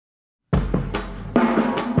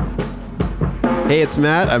Hey, it's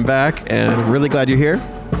Matt. I'm back, and I'm really glad you're here.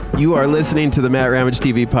 You are listening to the Matt Ramage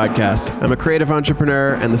TV podcast. I'm a creative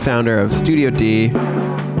entrepreneur and the founder of Studio D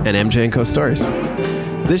and MJ & Co. Stories.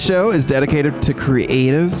 This show is dedicated to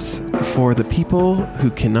creatives for the people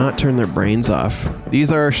who cannot turn their brains off.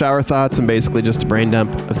 These are shower thoughts and basically just a brain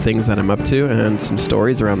dump of things that I'm up to and some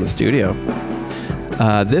stories around the studio.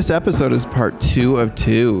 This episode is part 2 of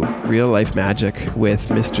 2, Real Life Magic with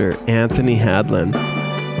Mr. Anthony Hadlin.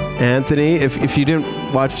 Anthony, if you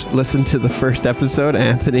didn't listen to the first episode,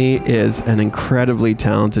 Anthony is an incredibly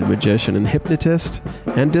talented magician and hypnotist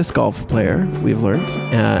and disc golf player, we've learned,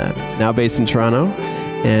 now based in Toronto.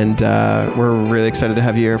 And we're really excited to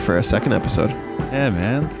have you here for a second episode. Yeah,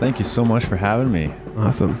 man. Thank you so much for having me.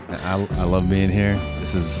 Awesome. I love being here.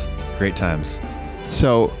 This is great times.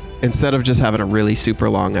 So instead of just having a really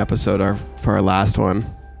super long episode for our last one,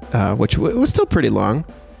 which was still pretty long,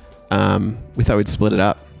 we thought we'd split it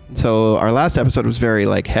up. So our last episode was very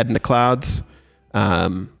like head in the clouds,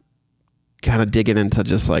 kind of digging into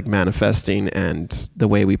just like manifesting and the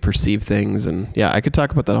way we perceive things. And yeah, I could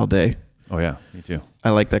talk about that all day. Oh yeah, me too. I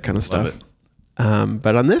like that kind of stuff. Love it.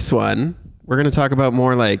 But on this one, we're going to talk about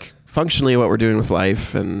more like functionally what we're doing with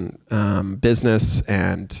life and business.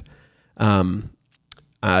 And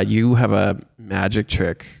you have a magic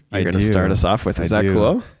trick you're going to start us off with. Is that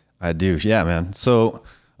cool? I do. Yeah, man. So,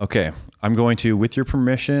 okay. I'm going to, with your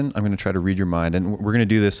permission, I'm going to try to read your mind. And we're going to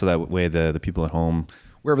do this so that way the people at home,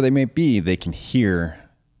 wherever they may be, they can hear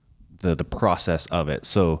the process of it.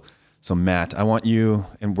 So Matt, I want you,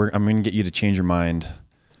 and I'm going to get you to change your mind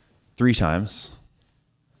 3 times,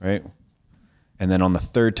 right? And then on the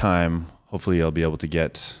 3rd time, hopefully you'll be able to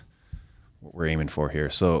get what we're aiming for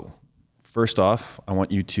here. So first off, I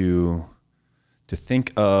want you to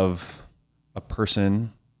think of a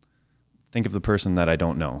person, think of the person that I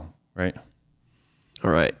don't know. Right.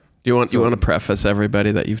 All right. Do you want to preface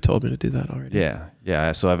everybody that you've told me to do that already?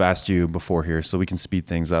 Yeah. So I've asked you before here, so we can speed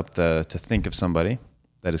things up to think of somebody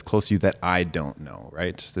that is close to you that I don't know.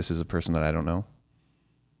 Right. This is a person that I don't know.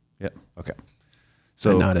 Yep. Okay.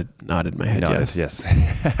 So I nodded my head. Yes.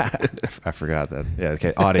 I forgot that. Yeah.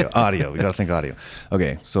 Okay. Audio. We got to think audio.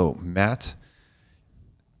 Okay. So Matt,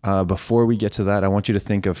 before we get to that, I want you to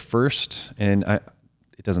think of first, and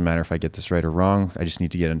it doesn't matter if I get this right or wrong. I just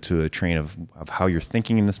need to get into a train of how you're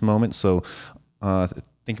thinking in this moment. So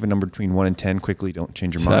think of a number between 1 and 10 quickly. Don't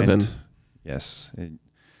change your 7. mind. Yes.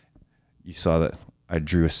 You saw that I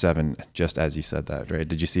drew a 7 just as you said that, right?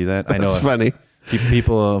 Did you see that? I know. That's funny.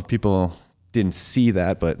 People didn't see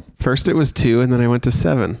that, but first it was 2 and then I went to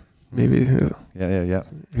 7. Maybe. Yeah.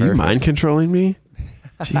 Are you mind controlling me?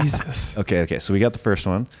 Jesus. Okay. So we got the first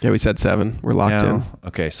one. Yeah, we said 7. We're locked in.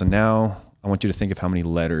 Okay. So now I want you to think of how many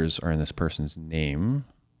letters are in this person's name.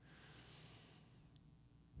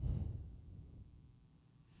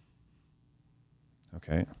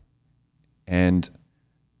 Okay. And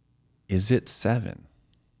is it 7?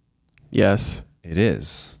 Yes. It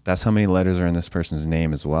is. That's how many letters are in this person's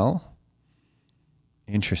name as well.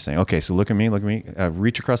 Interesting. Okay, so look at me.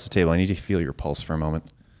 Reach across the table. I need to feel your pulse for a moment.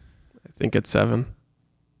 I think it's 7.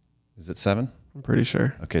 Is it 7? I'm pretty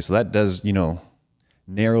sure. Okay, so that does,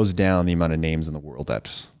 narrows down the amount of names in the world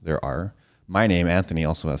that there are. My name, Anthony,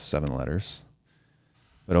 also has 7 letters.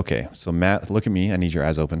 But okay, so Matt, look at me. I need your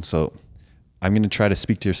eyes open. So I'm going to try to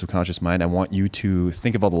speak to your subconscious mind. I want you to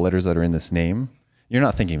think of all the letters that are in this name. You're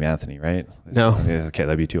not thinking of Anthony, right? No. Okay,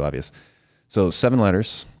 that'd be too obvious. So 7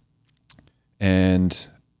 letters. And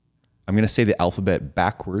I'm going to say the alphabet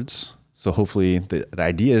backwards. So hopefully the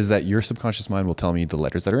idea is that your subconscious mind will tell me the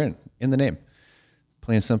letters that are in the name.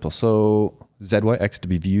 Plain and simple. So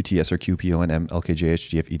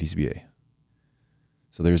ZYXWVUTSRQPONMLKJHGFEDCBA.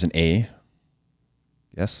 So there's an A.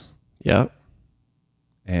 Yes? Yeah.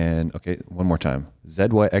 And okay, one more time.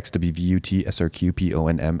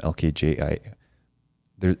 ZYXWVUTSRQPONMLKJI.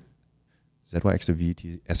 There's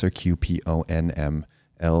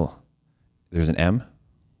ZYXWVUTSRQPONML. There's an M?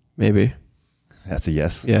 Maybe. That's a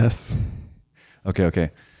yes. Yes. Okay.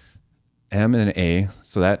 M and an A,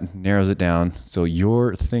 so that narrows it down. So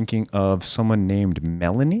you're thinking of someone named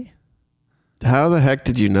Melanie? How the heck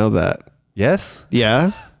did you know that? Yes?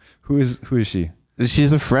 Yeah. Who is she?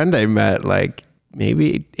 She's a friend I met like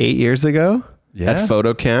maybe 8 years ago. Yeah? At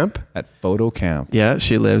Photo Camp. Yeah,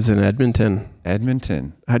 she lives in Edmonton.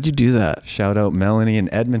 How'd you do that? Shout out Melanie in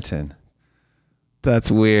Edmonton. That's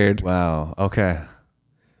weird. Wow. Okay.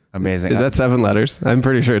 Amazing. Is that 7 letters? I'm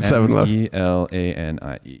pretty sure it's 7 letters.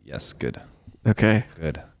 Melanie. Yes. Good. Okay.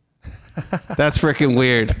 Good. That's freaking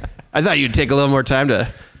weird. I thought you'd take a little more time to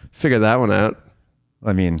figure that one out.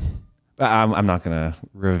 I mean, I'm not going to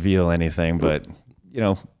reveal anything, but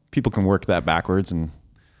people can work that backwards, and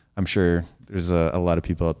I'm sure there's a lot of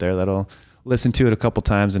people out there that'll listen to it a couple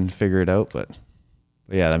times and figure it out. But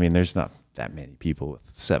yeah, I mean, there's not that many people with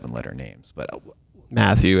 7-letter names, but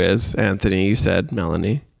Matthew is Anthony. You said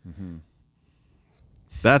Melanie. Mm-hmm.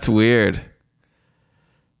 That's weird.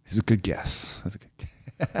 It's a good guess. That's a good guess.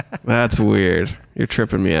 That's weird. You're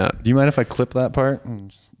tripping me out. Do you mind if I clip that part and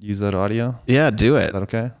just use that audio? Yeah, do it. Is that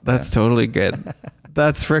okay? That's totally good.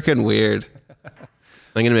 That's freaking weird.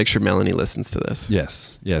 I'm going to make sure Melanie listens to this.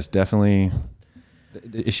 Yes, definitely.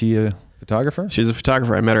 Is she a photographer? She's a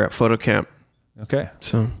photographer. I met her at photo camp. Okay.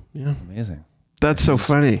 So, yeah. Amazing. That's so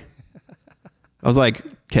funny. I was like,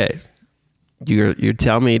 okay, you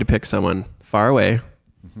tell me to pick someone far away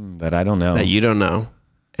that I don't know. that you don't know.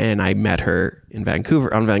 And I met her in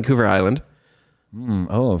Vancouver, on Vancouver Island.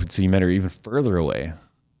 Oh, so you met her even further away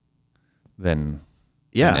than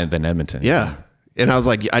Edmonton. Yeah. And I was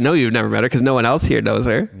like, I know you've never met her because no one else here knows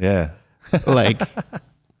her. Yeah. Like,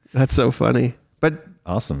 that's so funny. But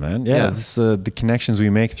awesome, man. Yeah. This, the connections we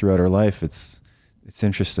make throughout our life, it's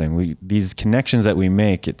interesting. These connections that we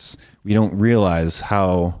make, we don't realize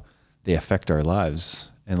how they affect our lives.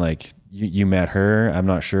 And like you met her, I'm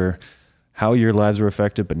not sure how your lives were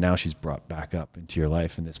affected, but now she's brought back up into your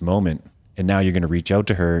life in this moment. And now you're going to reach out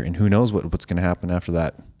to her, and who knows what's going to happen after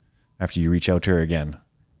that, after you reach out to her again.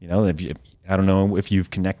 You know, I don't know if you've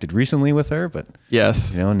connected recently with her, but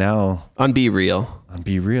yes, you know, now on Be Real.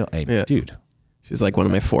 Hey, dude, she's like one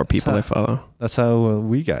of my 4 people I follow. That's how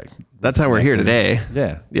we got. That's how we're here today.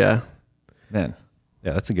 Yeah, man.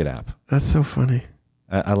 Yeah, that's a good app. That's so funny.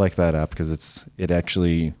 I like that app because it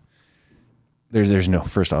actually, there's no,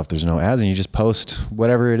 first off, there's no ads, and you just post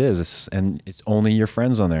whatever it is. It's only your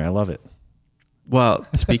friends on there. I love it. Well,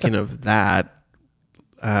 speaking of that,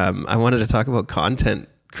 I wanted to talk about content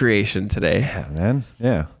creation today. Yeah, man.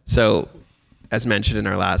 Yeah. So, as mentioned in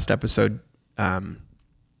our last episode,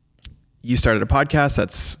 you started a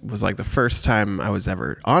podcast. Was like the first time I was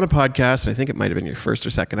ever on a podcast. And I think it might have been your first or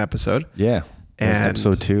second episode. Yeah. And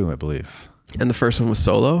episode 2, I believe. And the first one was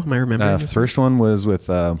solo. Am I remembering? The first one was with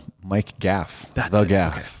Mike Gaff. That's the it.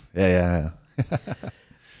 Gaff. Okay. Yeah.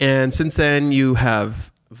 And since then, you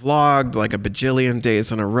have vlogged like a bajillion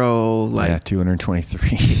days in a row, like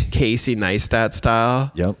 223. Casey Neistat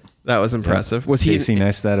style. Yep. That was impressive. Was he Casey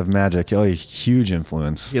Neistat of Magic? Oh, huge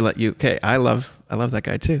influence. He let you. Okay, I love that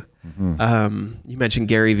guy too. You mentioned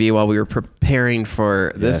Gary Vee while we were preparing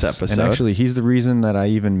for this episode. And actually, he's the reason that I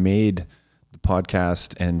even made the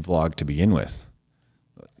podcast and vlog to begin with.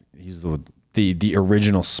 He's the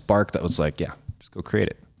original spark that was like, yeah, just go create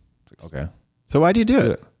it. It's like, okay. So why do you do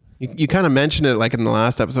it? You kind of mentioned it like in the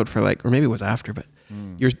last episode for like, or maybe it was after, but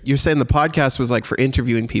you're saying the podcast was like for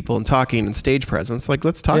interviewing people and talking and stage presence. Like,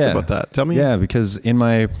 let's talk about that. Tell me. Yeah, because in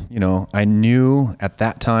my, I knew at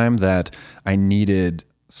that time that I needed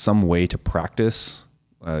some way to practice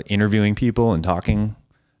interviewing people and talking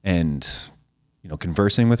and,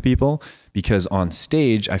 conversing with people, because on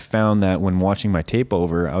stage, I found that when watching my tape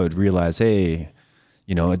over, I would realize, hey,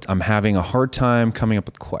 I'm having a hard time coming up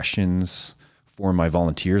with questions for my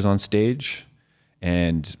volunteers on stage,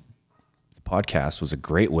 and the podcast was a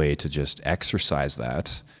great way to just exercise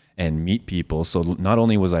that and meet people. So not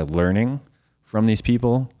only was I learning from these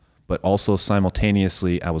people, but also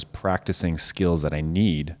simultaneously I was practicing skills that I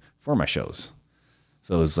need for my shows.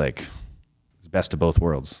 So it was like it's best of both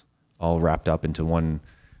worlds, all wrapped up into one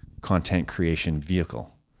content creation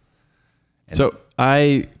vehicle. And so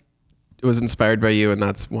I was inspired by you, and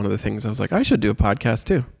that's one of the things I was like, I should do a podcast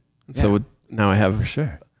too. And so now I have for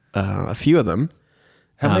sure a few of them.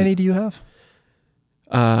 How many do you have?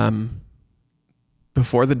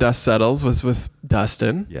 Before the Dust Settles was with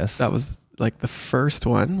Dustin. Yes. That was like the first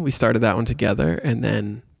one. We started that one together. And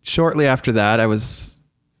then shortly after that,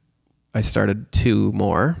 I started 2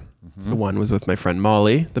 more. So one was with my friend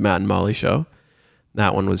Molly, the Matt and Molly show.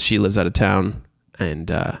 That one was, she lives out of town, and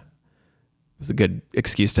it was a good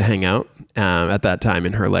excuse to hang out. At that time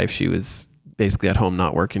in her life, she was basically at home,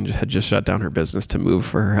 not working, had just shut down her business to move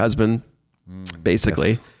for her husband,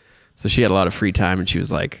 basically. Yes. So she had a lot of free time, and she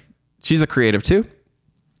was like, she's a creative too.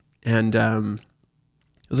 And it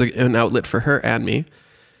was like an outlet for her and me.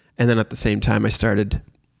 And then at the same time, I started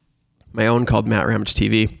my own called Matt Ramage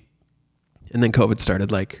TV. And then COVID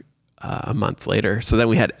started like a month later. So then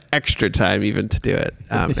we had extra time even to do it.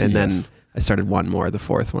 And then I started one more. The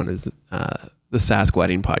 4th one is the Sask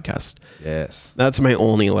Wedding podcast. Yes. That's my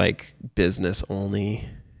only like business only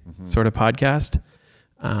sort of podcast.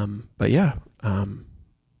 But yeah.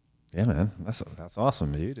 Yeah, man, that's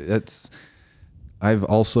awesome, dude. I've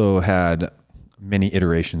also had many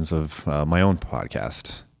iterations of my own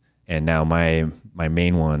podcast, And now my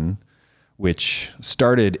main one, which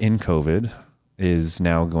started in COVID, is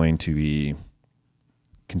now going to be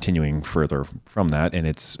continuing further from that. And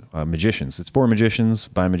it's magicians. It's for magicians,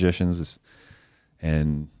 by magicians.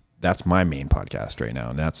 And that's my main podcast right now.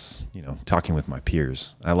 And that's, talking with my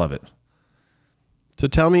peers. I love it. So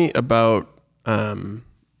tell me about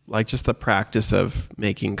like just the practice of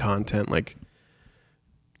making content. Like,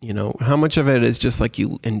 how much of it is just like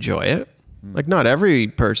you enjoy it? Like not every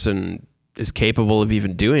person is capable of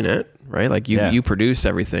even doing it, right? Like you produce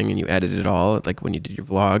everything and you edit it all, like when you did your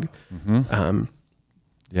vlog. Mm-hmm.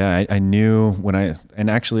 I knew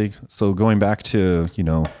so going back to,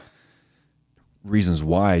 reasons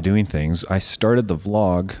why doing things, I started the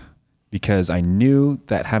vlog because I knew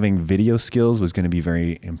that having video skills was going to be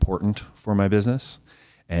very important for my business.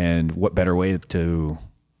 And what better way to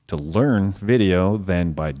learn video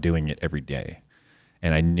than by doing it every day.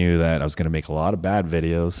 And I knew that I was going to make a lot of bad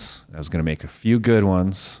videos. I was going to make a few good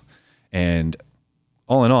ones. And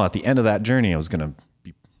all in all, at the end of that journey, I was going to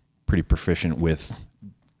be pretty proficient with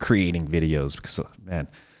creating videos because, man,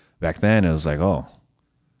 back then it was like, oh,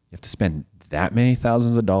 you have to spend that many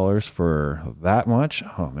thousands of dollars for that much?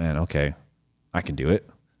 Oh man, okay, I can do it.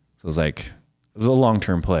 So it was a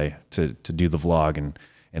long-term play to do the vlog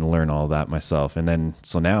and learn all that myself. And then,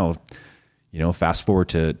 so now, fast forward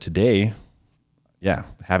to today,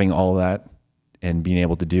 having all that and being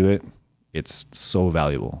able to do it, it's so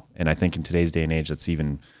valuable. And I think in today's day and age, that's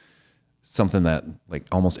even something that like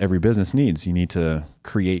almost every business needs. You need to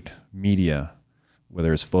create media,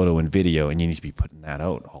 whether it's photo and video, and you need to be putting that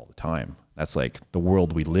out all the time. That's like the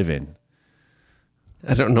world we live in.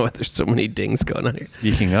 I don't know why there's so many dings going on here.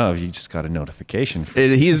 Speaking of, you just got a notification.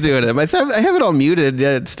 He's doing it. I have it all muted.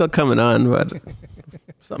 Yeah, it's still coming on, but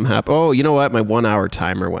something happened. Oh, you know what? My 1 hour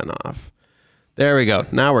timer went off. There we go.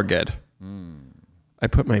 Now we're good. I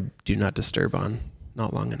put my do not disturb on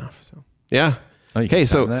not long enough. So yeah. Oh, okay,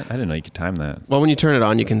 so that? I didn't know you could time that. Well, when you turn it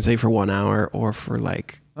on, you can say for 1 hour or for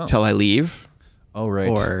till I leave. Oh, right.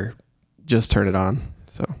 Or just turn it on.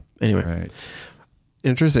 So anyway, right.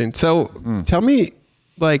 Interesting. So tell me,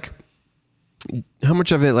 like, how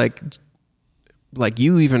much of it, like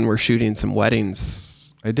you even were shooting some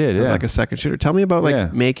weddings. I did, as like a second shooter. Tell me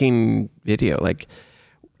about making video. Like,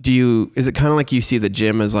 is it kind of like you see the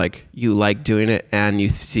gym as like, you like doing it and you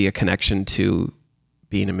see a connection to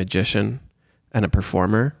being a magician and a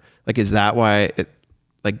performer? Like, is that why it,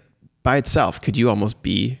 like by itself, could you almost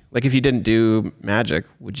be like, if you didn't do magic,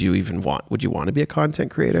 would you want to be a content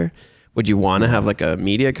creator? Would you want to have like a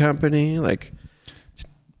media company? Like,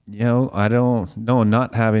 I don't know.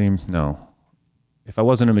 No. If I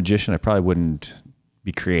wasn't a magician, I probably wouldn't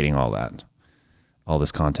be creating all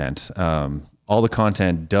this content. All the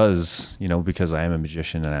content does, because I am a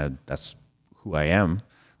magician and that's who I am.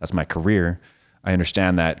 That's my career. I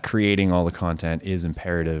understand that creating all the content is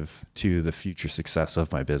imperative to the future success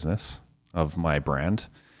of my business, of my brand.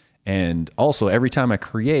 And also every time I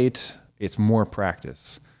create, it's more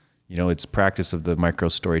practice. It's practice of the micro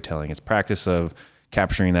storytelling. It's practice of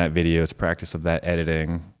capturing that video. It's practice of that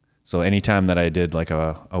editing. So anytime that I did like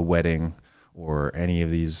a wedding or any of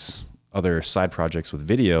these other side projects with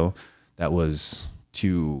video, that was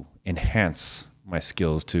to enhance my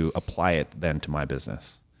skills to apply it then to my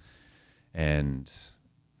business. And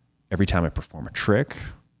every time I perform a trick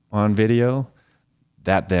on video,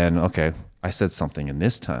 that then, okay, I said something in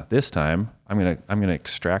this time I'm gonna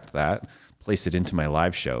extract that, place it into my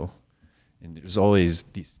live show. And there's always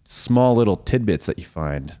these small little tidbits that you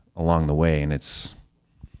find along the way, and it's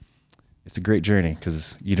a great journey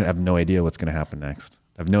because you have no idea what's going to happen next.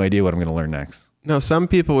 I have no idea what I'm going to learn next. Now, some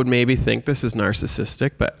people would maybe think this is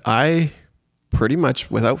narcissistic, but I pretty much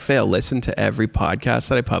without fail listen to every podcast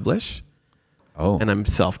that I publish. Oh, and I'm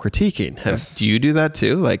self-critiquing. Yes. Do you do that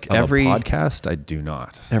too? Like every podcast, I do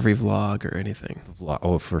not. Every vlog or anything. The vlog,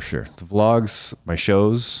 oh, for sure. The vlogs, my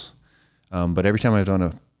shows, but every time I've done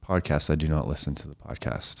a podcast, I do not listen to the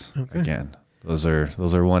podcast again. Those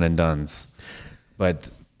are one and dones. But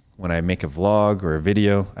when I make a vlog or a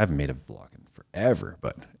video, I haven't made a vlog in forever,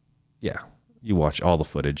 but yeah, you watch all the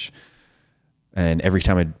footage. And every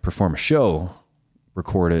time I perform a show,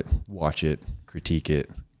 record it, watch it, critique it,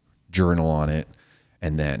 journal on it,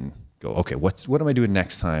 and then go, okay, what am I doing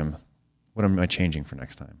next time? What am I changing for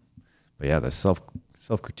next time? But yeah, the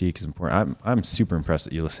self-critique is important. I'm super impressed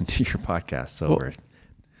that you listen to your podcast.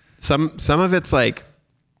 So some of it's like,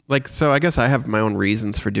 so I guess I have my own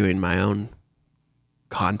reasons for doing my own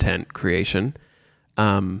content creation.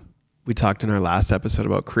 We talked in our last episode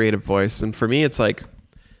about creative voice. And for me, it's like,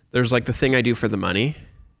 there's like the thing I do for the money,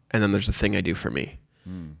 and then there's the thing I do for me.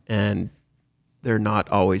 And they're not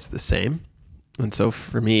always the same. And so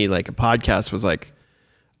for me, like a podcast was like,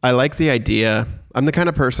 I like the idea. I'm the kind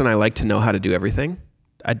of person I like to know how to do everything.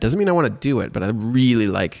 It doesn't mean I want to do it, but I really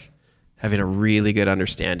like having a really good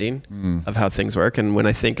understanding of how things work. And when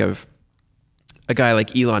I think of a guy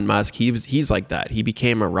like Elon Musk, he's like that. He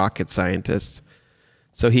became a rocket scientist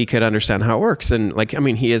so he could understand how it works. And like, I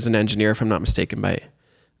mean, he is an engineer, if I'm not mistaken, by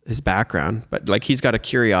his background, but like he's got a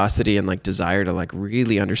curiosity and like desire to like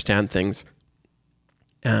really understand things,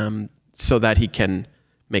 so that he can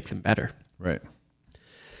make them better. Right.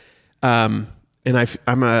 And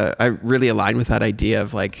I really align with that idea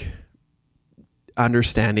of like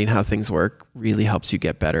understanding how things work really helps you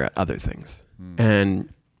get better at other things. And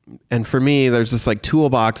for me, there's this like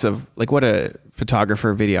toolbox of like what a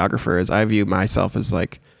photographer, videographer is. I view myself as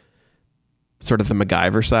like sort of the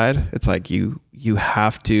MacGyver side. It's like you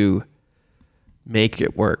have to make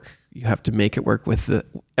it work. You have to make it work with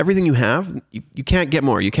everything you have. You can't get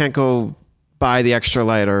more. You can't go buy the extra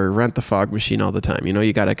light or rent the fog machine all the time. You know,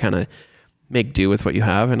 you got to kind of make do with what you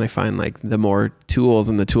have. And I find like the more tools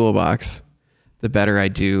in the toolbox, the better I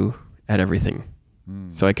do at everything.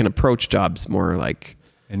 So I can approach jobs more like.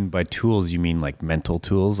 And by tools, you mean like mental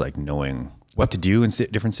tools, like knowing what to do in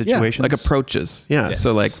different situations? Yeah, like approaches. Yeah. Yes.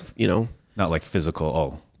 So like, you know. Not like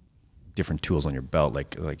physical, different tools on your belt,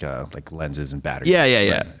 like lenses and batteries.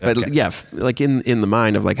 Yeah. Right. But okay. yeah, like in the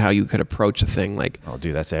mind of like how you could approach a thing like. Oh,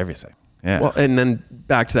 dude, that's everything. Yeah. Well, and then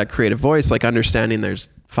back to that creative voice, like understanding there's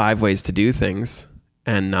 5 ways to do things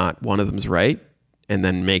and not one of them's right. And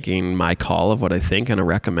then making my call of what I think and a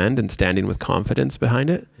recommend and standing with confidence behind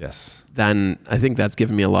it. Yes. Then I think that's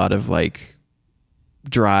given me a lot of like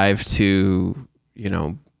drive to, you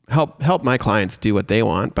know, help my clients do what they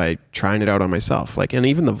want by trying it out on myself. Like, and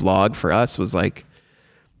even the vlog for us was like,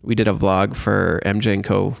 we did a vlog for MJ &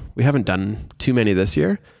 Co. We haven't done too many this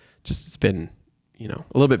year. Just it's been, you know,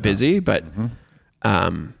 a little bit busy, but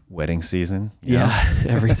wedding season. Yeah,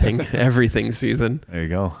 everything season. There you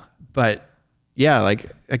go. But yeah, like,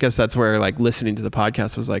 I guess that's where like listening to the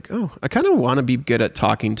podcast was like, oh, I kind of want to be good at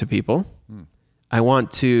talking to people. I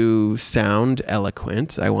want to sound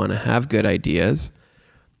eloquent. I want to have good ideas.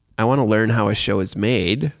 I want to learn how a show is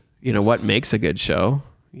made, you know, what makes a good show,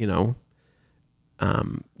 you know,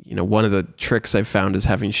 one of the tricks I've found is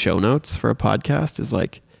having show notes for a podcast is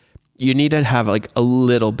like, you need to have like a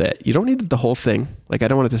little bit, you don't need the whole thing. Like, I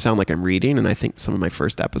don't want it to sound like I'm reading. And I think some of my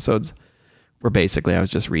first episodes were basically, I was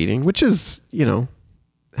just reading, which is, you know,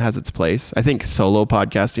 has its place. I think solo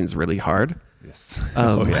podcasting is really hard. Yes.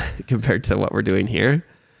 Compared to what we're doing here.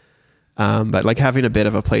 But like having a bit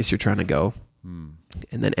of a place you're trying to go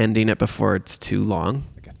and then ending it before it's too long.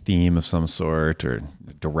 Like a theme of some sort or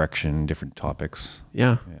direction, different topics.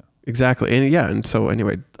 Yeah, exactly. And so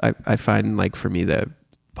anyway, I find like for me, the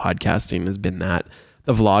podcasting has been that.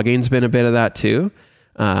 The vlogging's been a bit of that too.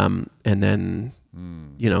 And then,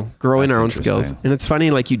 you know, growing our own skills. And it's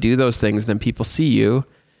funny, like you do those things, then people see you.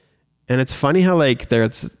 And it's funny how like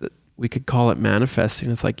we could call it manifesting.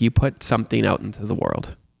 It's like you put something out into the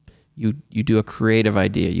world. You do a creative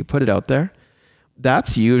idea, you put it out there.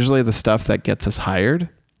 That's usually the stuff that gets us hired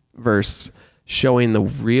versus showing the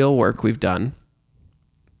real work we've done.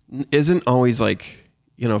 Isn't always like,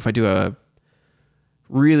 you know, if I do a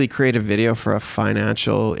really creative video for a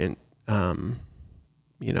financial,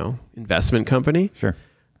 investment company, sure,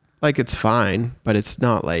 like it's fine, but it's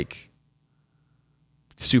not like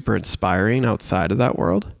super inspiring outside of that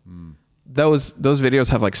world. Those videos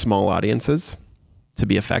have like small audiences to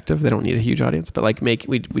be effective. They don't need a huge audience, but like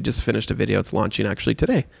we just finished a video. It's launching actually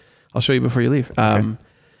today. I'll show you before you leave. Okay.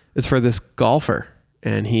 It's for this golfer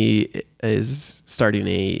and he is starting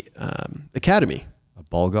a academy. A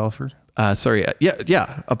ball golfer? A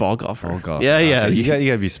ball golfer. Ball golfer. Yeah. You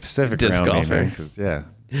gotta be specific. Disc around golfer. Because I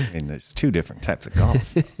mean, there's 2 different types of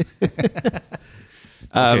golf.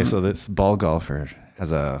 Okay, so this ball golfer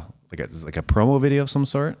has a promo video of some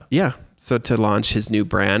sort. Yeah. So to launch his new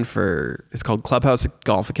brand it's called Clubhouse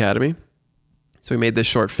Golf Academy. So we made this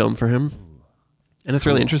short film for him. And it's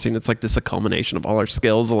really interesting. It's like a culmination of all our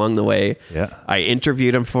skills along the way. Yeah. I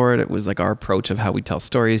interviewed him for it. It was like our approach of how we tell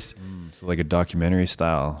stories. So like a documentary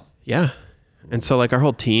style. Yeah. And so like our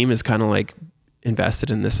whole team is kind of like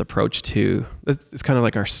invested in this approach to, it's kind of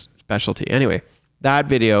like our specialty. Anyway, that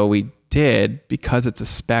video we did because it's a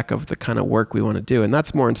spec of the kind of work we want to do. And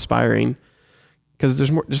that's more inspiring because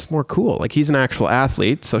there's more cool. Like he's an actual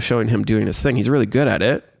athlete. So showing him doing his thing, he's really good at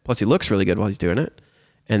it. Plus he looks really good while he's doing it.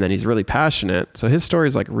 And then he's really passionate. So his story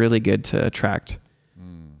is like really good to attract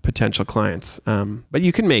potential clients. But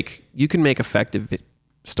you can make effective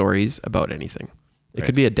stories about anything. It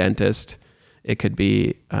could be a dentist. It could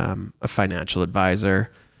be a financial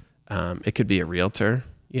advisor. It could be a realtor,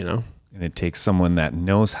 you know. And it takes someone that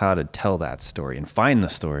knows how to tell that story and find the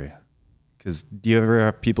story. Because do you ever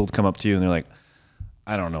have people come up to you and they're like,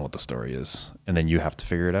 I don't know what the story is, and then you have to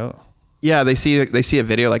figure it out? Yeah, they see a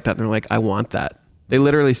video like that and they're like, I want that. They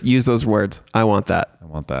literally use those words. I want that. I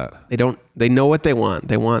want that. They know what they want.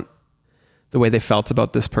 They want the way they felt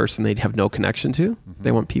about this person they'd have no connection to. Mm-hmm.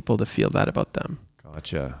 They want people to feel that about them.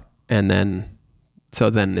 Gotcha. And then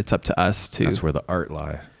it's up to us to. That's where the art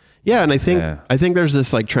lie. Yeah, and I think there's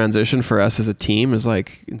this like transition for us as a team is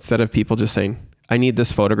like, instead of people just saying, I need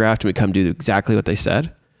this photographed and we come do exactly what they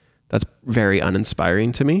said. That's very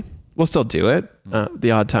uninspiring to me. We'll still do it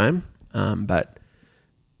the odd time, but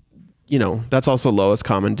you know, that's also lowest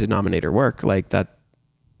common denominator work. Like that,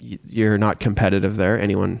 you're not competitive there.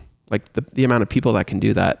 Anyone like the amount of people that can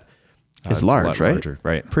do that is large, right? Larger,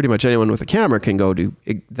 right. Pretty much anyone with a camera can go do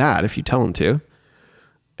that if you tell them to.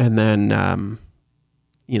 And then,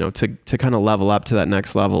 you know, to kind of level up to that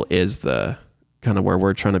next level is the kind of where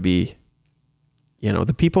we're trying to be. You know,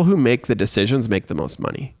 the people who make the decisions make the most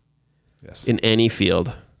money. Yes. In any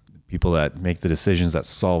field. People that make the decisions that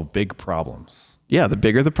solve big problems. Yeah, the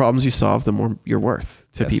bigger the problems you solve, the more you're worth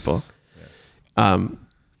to people. Yes.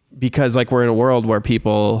 Because like we're in a world where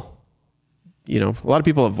people, you know, a lot of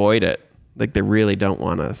people avoid it. Like they really don't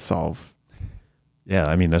want to solve. Yeah,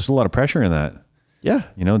 I mean, there's a lot of pressure in that. Yeah.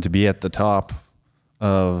 You know, to be at the top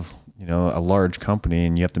of, you know, a large company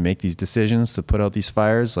and you have to make these decisions to put out these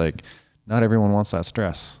fires, like not everyone wants that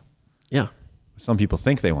stress. Yeah. Some people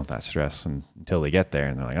think they want that stress until they get there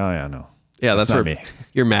and they're like, oh yeah, no. Yeah, that's where me.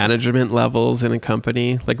 Your management levels in a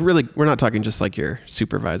company, like really, we're not talking just like your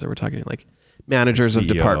supervisor. We're talking like managers of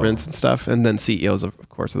departments and stuff. And then CEOs, of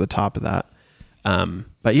course, at the top of that.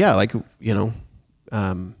 But yeah, like, you know,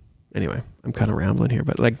 anyway, I'm kind of rambling here,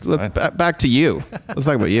 but like back to you. Let's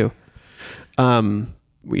talk about you. You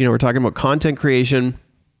know, we're talking about content creation.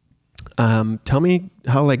 Tell me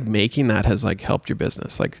how like making that has like helped your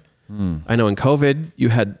business. Like, I know in COVID you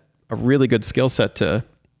had a really good skill set to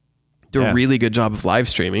do a really good job of live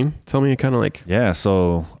streaming. Tell me kind of like. Yeah.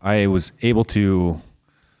 So I was able to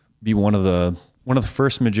be one of the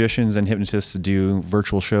first magicians and hypnotists to do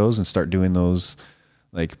virtual shows and start doing those.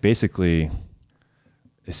 Like basically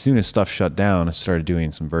as soon as stuff shut down, I started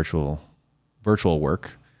doing some virtual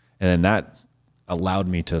work, and then that allowed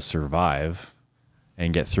me to survive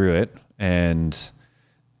and get through it. And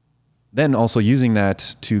then also using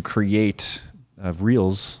that to create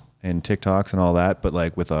reels and TikToks and all that, but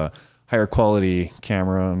like with a higher quality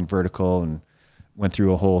camera and vertical, and went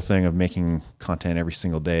through a whole thing of making content every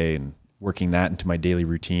single day and working that into my daily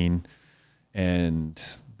routine and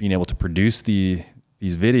being able to produce these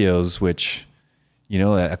videos, which, you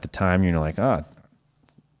know, at the time you're like,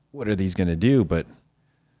 what are these going to do? But,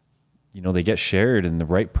 you know, they get shared and the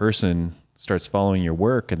right person starts following your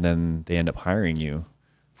work, and then they end up hiring you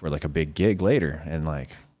for like a big gig later. And like,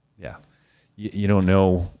 yeah, you don't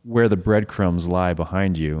know where the breadcrumbs lie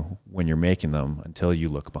behind you when you're making them until you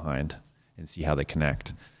look behind and see how they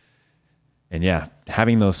connect. And yeah,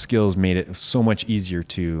 having those skills made it so much easier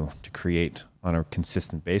to create on a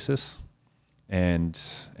consistent basis. And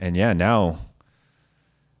yeah, now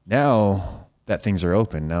that things are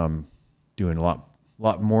open, now I'm doing a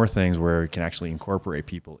lot more things where we can actually incorporate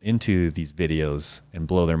people into these videos and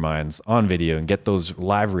blow their minds on video and get those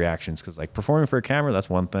live reactions. Because like performing for a camera, that's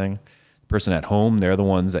one thing. The person at home, they're the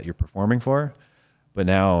ones that you're performing for. But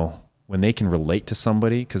now when they can relate to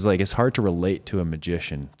somebody, because like it's hard to relate to a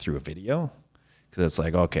magician through a video, because it's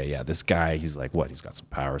like, okay, yeah, this guy, he's like, what? He's got some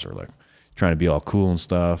powers, or like trying to be all cool and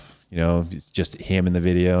stuff. You know, it's just him in the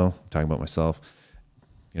video. I'm talking about myself.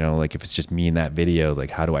 You know, like if it's just me in that video, like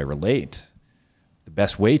how do I relate? The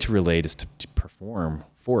best way to relate is to perform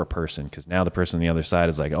for a person, because now the person on the other side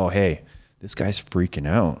is like, oh, hey, this guy's freaking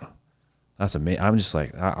out. That's amazing. I'm just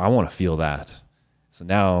like, I want to feel that. So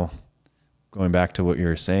now going back to what you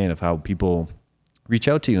were saying of how people reach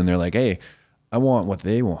out to you and they're like, hey, I want what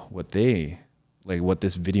they want, what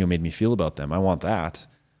this video made me feel about them. I want that.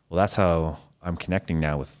 Well, that's how I'm connecting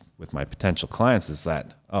now with my potential clients, is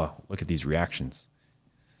that, oh, look at these reactions.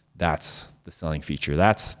 That's the selling feature.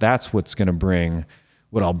 That's what's going to bring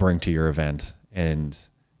what I'll bring to your event. And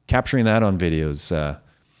capturing that on videos,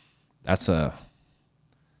 that's what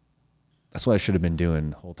I should have been doing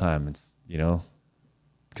the whole time. It's, you know,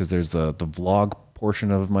 because there's the vlog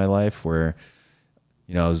portion of my life where,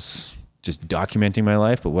 you know, I was just documenting my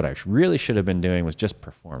life, but what I really should have been doing was just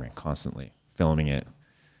performing constantly, filming it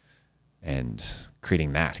and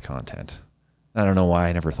creating that content. I don't know why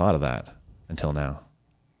I never thought of that until now.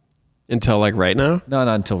 Until like right now? No, not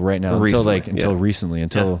until right now. Recently, Until yeah. recently,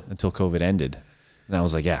 until COVID ended. And I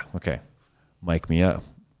was like, yeah, okay. Mic me up.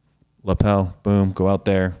 Lapel, boom, go out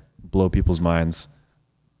there, blow people's minds.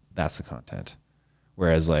 That's the content.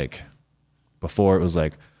 Whereas like before it was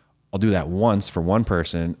like, I'll do that once for one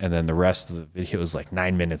person, and then the rest of the video is like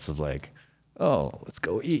 9 minutes of like, oh, let's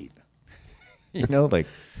go eat. You know, like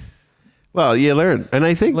Well, you learn. And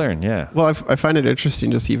I think, yeah. well, I find it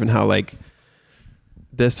interesting just even how like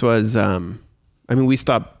this was, I mean, we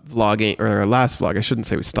stopped vlogging, or our last vlog, I shouldn't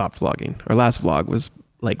say we stopped vlogging. Our last vlog was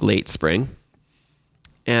like late spring.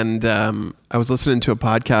 And I was listening to a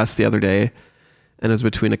podcast the other day, and it was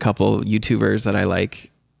between a couple YouTubers that I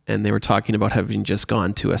like, and they were talking about having just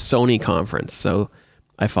gone to a Sony conference. So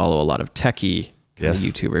I follow a lot of techie kind of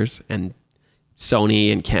YouTubers, and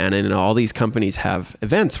Sony and Canon and all these companies have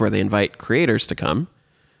events where they invite creators to come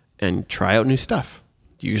and try out new stuff.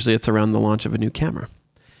 Usually it's around the launch of a new camera.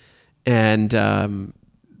 And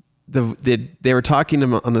they were talking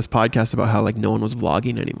on this podcast about how like no one was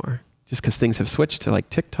vlogging anymore, just because things have switched to like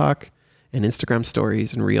TikTok and Instagram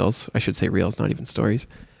stories and reels. I should say reels, not even stories.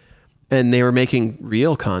 And they were making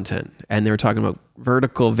reel content, and they were talking about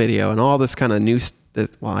vertical video and all this kind of new,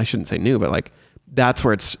 well, I shouldn't say new, but like that's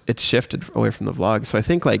where it's shifted away from the vlog. So I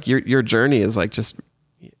think like your journey is like just,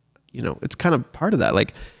 you know, it's kind of part of that.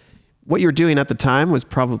 Like what you were doing at the time was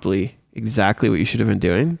probably exactly what you should have been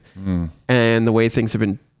doing. And the way things have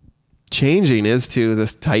been changing is to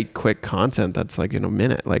this tight, quick content that's like in a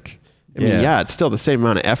minute. Like, I mean, yeah, it's still the same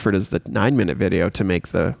amount of effort as the 9-minute video to make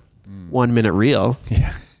the 1 minute reel.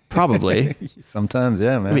 Yeah. Probably. Sometimes,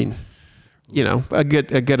 yeah, man. I mean, you know, a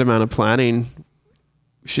good amount of planning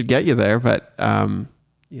should get you there. But,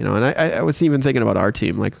 you know, and I was even thinking about our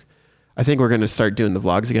team. Like, I think we're going to start doing the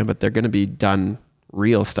vlogs again, but they're going to be done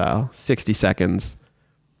reel style, 60 seconds,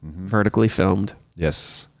 vertically filmed.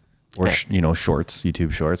 Yes. Or, you know, shorts,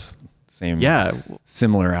 YouTube shorts. Same. Yeah.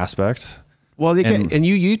 Similar aspect. Well, you're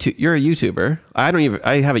a YouTuber. I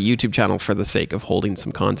have a YouTube channel for the sake of holding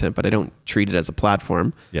some content, but I don't treat it as a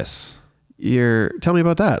platform. Yes. Tell me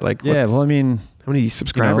about that. Like, yeah, well, I mean, how many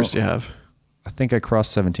subscribers do you have? I think I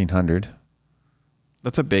crossed 1,700.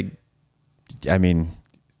 That's a big. I mean,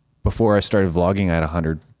 before I started vlogging, I had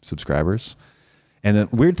 100 subscribers. And the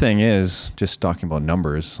weird thing is, just talking about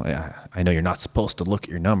numbers, I know you're not supposed to look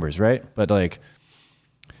at your numbers, right? But like,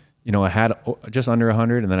 you know, I had just under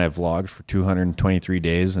 100, and then I vlogged for 223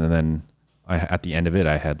 days. And then at the end of it,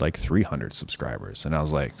 I had like 300 subscribers. And I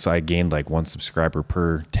was like, so I gained like 1 subscriber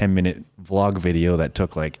per 10-minute vlog video that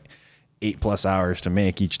took like 8+ hours to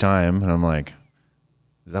make each time. And I'm like,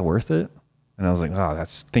 is that worth it? And I was like, oh,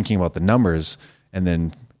 that's thinking about the numbers, and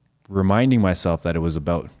then reminding myself that it was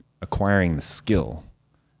about acquiring the skill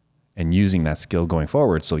and using that skill going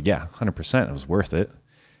forward. So yeah, 100%, it was worth it.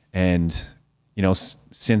 And, you know,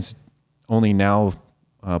 since only now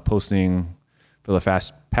posting for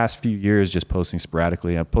the past few years, just posting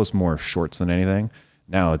sporadically, I post more shorts than anything.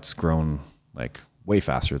 Now it's grown like way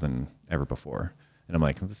faster than ever before. And I'm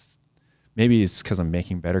like, maybe it's because I'm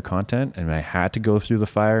making better content, and I had to go through the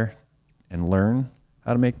fire and learn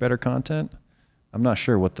how to make better content. I'm not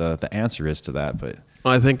sure what the answer is to that, but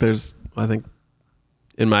Well, I think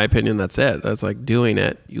in my opinion, that's it. That's like doing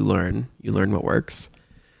it. You learn what works,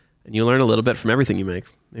 and you learn a little bit from everything you make.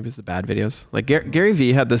 Maybe it's the bad videos. Like Gary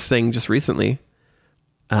Vee had this thing just recently.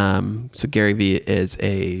 So Gary Vee is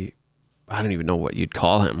I don't even know what you'd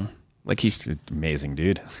call him. Like he's an amazing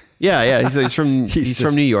dude. Yeah. He's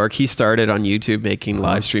from New York. He started on YouTube making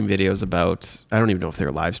live stream videos about, I don't even know if they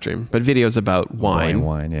were live stream, but videos about wine.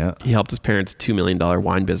 Wine, yeah. He helped his parents' $2 million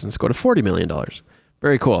wine business go to $40 million.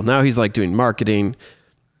 Very cool. Now he's like doing marketing.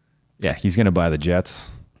 Yeah, he's going to buy the jets.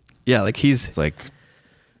 Yeah, like it's like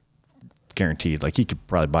guaranteed. Like he could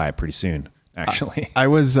probably buy it pretty soon, actually. I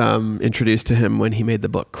was introduced to him when he made the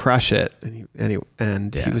book Crush It.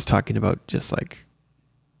 And he was talking about just like,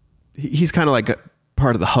 he's kind of like a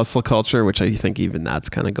part of the hustle culture, which I think even that's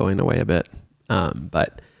kind of going away a bit.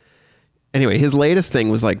 But anyway, his latest thing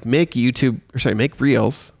was like make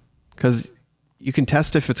reels, because you can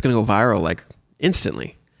test if it's going to go viral like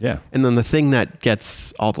instantly. Yeah. And then the thing that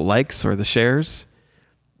gets all the likes or the shares,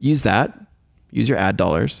 use your ad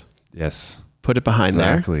dollars. Yes. Put it behind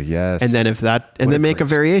there. Exactly. Yes. And then then make a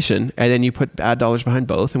variation, and then you put ad dollars behind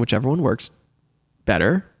both, and whichever one works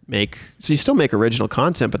better, so you still make original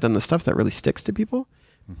content, but then the stuff that really sticks to people,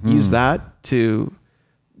 use that to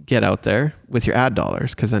get out there with your ad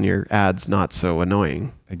dollars, because then your ad's not so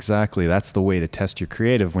annoying. Exactly. That's the way to test your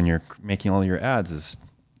creative when you're making all your ads, is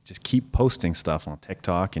just keep posting stuff on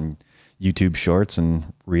TikTok and YouTube shorts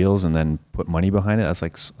and reels, and then put money behind it. That's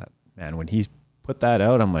like, man, when he put that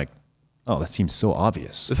out, I'm like, oh, that seems so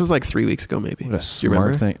obvious. This was like 3 weeks ago, maybe. What a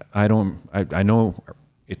smart thing. I know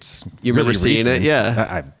it's You remember seeing recent. it?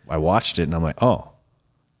 Yeah. I watched it and I'm like, oh,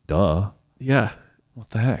 duh. Yeah. What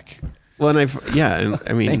the heck? Well, and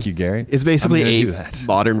I mean, Thank you, Gary. It's basically I'm gonna do a that.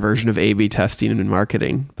 modern version of A/B testing and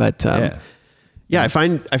marketing. But I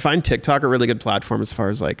find TikTok a really good platform as far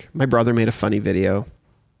as like, my brother made a funny video.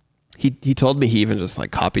 He told me he even just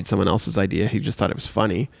like copied someone else's idea. He just thought it was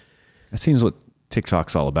funny. That seems what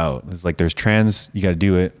TikTok's all about. It's like there's trends, you got to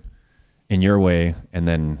do it in your way, and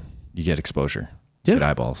then you get exposure, get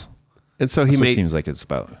eyeballs. And so That's what it seems like it's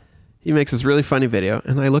about. He makes this really funny video,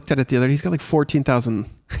 and I looked at it the other day. He's got like 14,000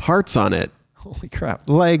 hearts on it. Holy crap!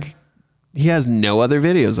 Like, he has no other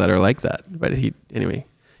videos that are like that. But anyway,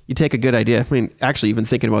 you take a good idea. I mean, actually, even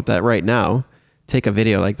thinking about that right now, take a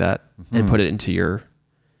video like that and put it into your,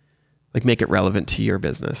 like, make it relevant to your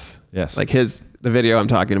business. Yes. Like the video I'm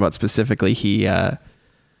talking about specifically, you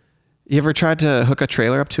ever tried to hook a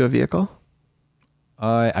trailer up to a vehicle?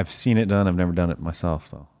 I've seen it done. I've never done it myself,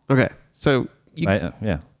 though. Okay. So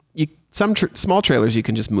some small trailers you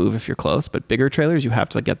can just move if you're close, but bigger trailers, you have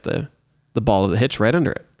to get the ball of the hitch right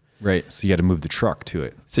under it. Right. So you got to move the truck to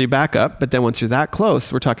it. So you back up, but then once you're that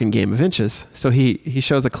close, we're talking game of inches. So he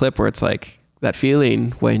shows a clip where it's like that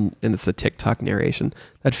feeling when, and it's the TikTok narration,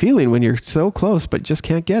 that feeling when you're so close but just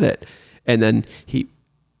can't get it. And then it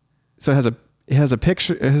has a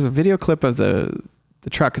picture, it has a video clip of the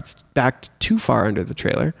truck. It's backed too far under the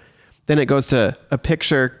trailer. Then it goes to a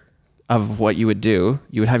picture of what you would do.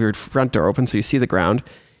 You would have your front door open so you see the ground.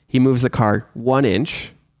 He moves the car 1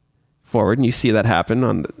 inch forward and you see that happen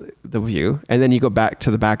on the view. And then you go back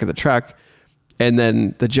to the back of the truck. And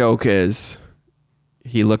then the joke is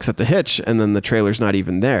he looks at the hitch and then the trailer's not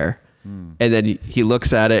even there. And then he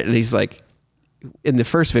looks at it and he's like, in the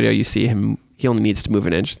first video, you see him, he only needs to move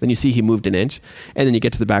 1 inch. Then you see he moved 1 inch and then you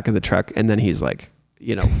get to the back of the truck and then he's like,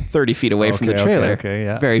 30 feet away from the trailer. Okay,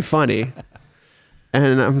 yeah. Very funny.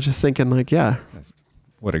 And I'm just thinking like, yeah,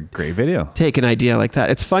 what a great video. take an idea like that.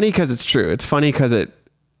 It's funny because it's true. It's funny because it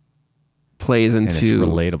plays into, and it's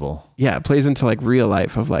relatable. Yeah, it plays into like real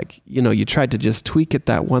life of like, you tried to just tweak it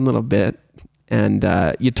that one little bit and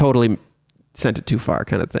you totally sent it too far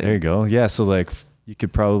kind of thing. There you go. Yeah. So like you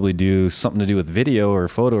could probably do something to do with video or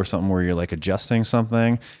photo or something where you're like adjusting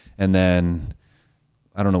something and then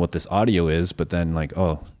I don't know what this audio is, but then like,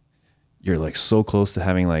 oh, you're like so close to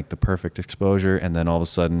having like the perfect exposure. And then all of a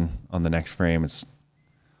sudden on the next frame, it's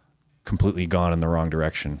completely gone in the wrong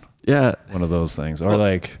direction. Yeah. One of those things. Or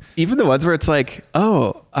like even the ones where it's like,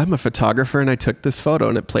 oh, I'm a photographer and I took this photo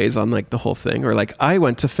and it plays on like the whole thing. Or like I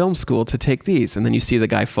went to film school to take these. And then you see the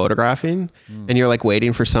guy photographing and you're like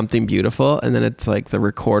waiting for something beautiful. And then it's like the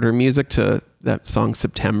recorder music to that song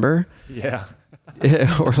September. Yeah.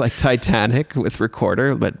 Or like Titanic with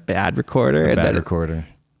recorder, but bad recorder. Bad recorder.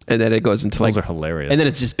 And then it goes into Those like, are hilarious. and then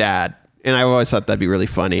it's just bad. And I always thought that'd be really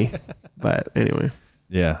funny. But anyway.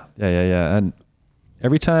 Yeah. And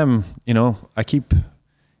every time,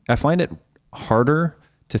 I find it harder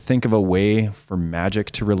to think of a way for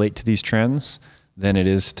magic to relate to these trends than it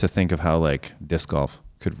is to think of how like disc golf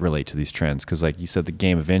could relate to these trends. Cause like you said, the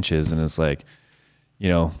game of inches, and it's like,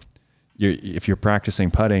 if you're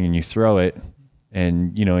practicing putting and you throw it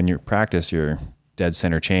and, in your practice, you're dead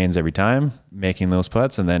center chains every time making those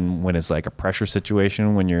putts. And then when it's like a pressure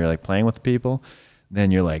situation, when you're like playing with people,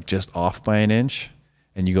 then you're like just off by 1 inch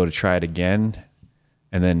and you go to try it again.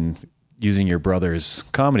 And then using your brother's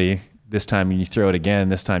comedy, this time when you throw it again,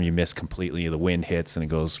 this time you miss completely. The wind hits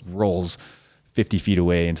and it rolls 50 feet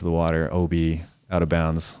away into the water, OB, out of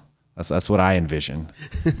bounds. That's what I envision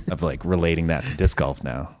of like relating that to disc golf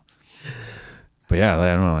now. But yeah,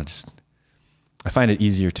 I don't know. I find it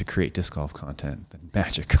easier to create disc golf content than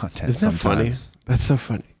magic content. Isn't that sometimes. funny? That's so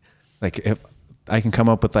funny. Like if I can come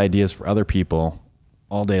up with ideas for other people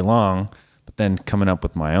all day long, but then coming up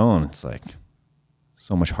with my own, it's like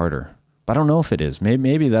so much harder. But I don't know if it is.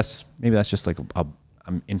 Maybe that's just like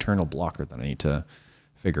an internal blocker that I need to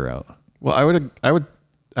figure out. Well, I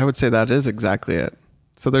would say that is exactly it.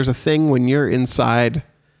 So there's a thing when you're inside,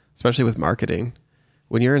 especially with marketing,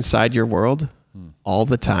 when you're inside your world all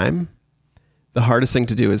the time, the hardest thing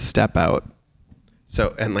to do is step out.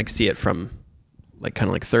 So, and like see it from like kind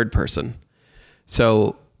of like third person.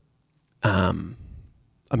 So,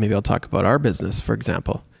 maybe I'll talk about our business, for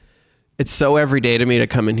example. It's so everyday to me to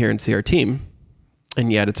come in here and see our team. And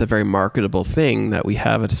yet it's a very marketable thing that we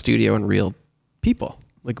have a studio and real people.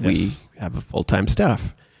 Like we have a full-time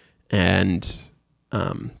staff. And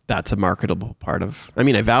that's a marketable part of,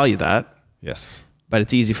 I value that. Yes. But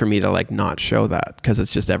it's easy for me to like not show that because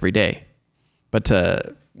it's just every day. But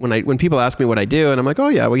to when people ask me what I do and I'm like, oh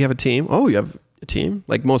yeah, we have a team. Oh, you have a team?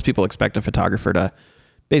 Like most people expect a photographer to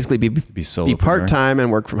basically be part-time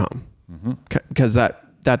and work from home. Because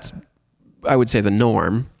that's, I would say the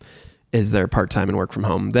norm is they're part-time and work from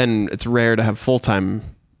home. Then it's rare to have full-time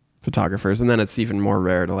photographers. And then it's even more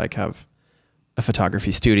rare to like have a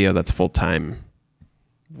photography studio that's full-time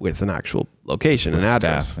with an actual location and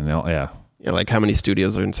address. And yeah. Like how many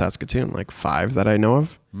studios are in Saskatoon? Like 5 that I know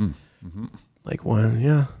of. Like one,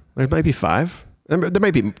 yeah. There might be 5.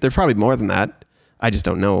 There's probably more than that. I just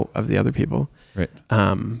don't know of the other people. Right.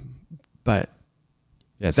 But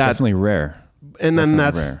yeah, it's definitely rare. And then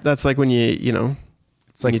that's like when you know,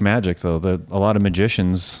 it's like magic though. A lot of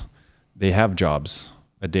magicians, they have jobs,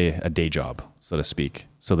 a day job, so to speak.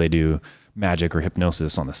 So they do magic or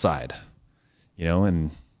hypnosis on the side, you know,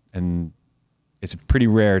 and it's pretty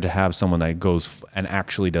rare to have someone that goes and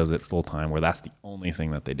actually does it full time, where that's the only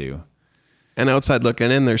thing that they do. And outside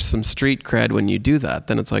looking in, there's some street cred when you do that.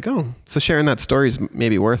 Then it's like, oh, so sharing that story is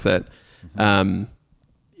maybe worth it.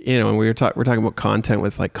 You know, when we're talking about content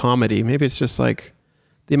with like comedy, maybe it's just like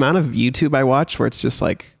the amount of YouTube I watch where it's just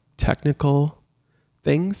like technical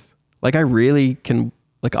things. Like I really can,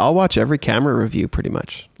 like I'll watch every camera review pretty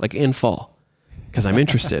much like in full because I'm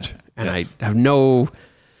interested. And yes. I have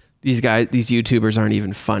these YouTubers aren't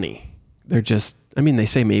even funny. They're just, I mean, they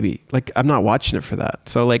say maybe like, I'm not watching it for that.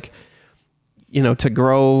 So like, you know, to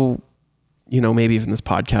grow, you know, maybe even this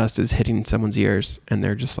podcast is hitting someone's ears and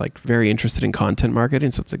they're just like very interested in content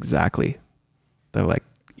marketing. So it's exactly, they're like,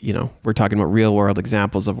 you know, we're talking about real world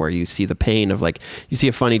examples of where you see the pain of like, you see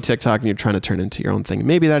a funny TikTok and you're trying to turn it into your own thing.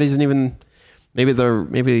 Maybe that isn't even, maybe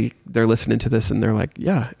they're listening to this and they're like,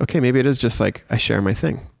 yeah, okay, maybe it is just like, I share my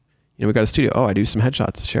thing. You know, we got a studio. Oh, I do some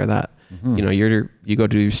headshots, share that. You know, you go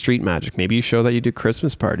do street magic. Maybe you show that you do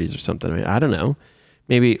Christmas parties or something. I mean, I don't know.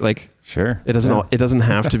 Maybe like, sure. It doesn't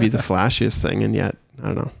have to be the flashiest thing. And yet, I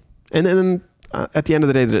don't know. And then at the end of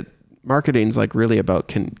the day, marketing is like really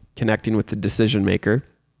about connecting with the decision maker.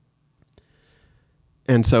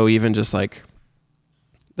 And so even just like,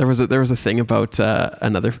 there was a thing about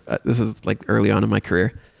this is like early on in my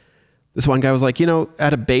career. This one guy was like, you know,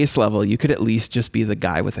 at a base level, you could at least just be the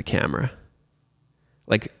guy with a camera.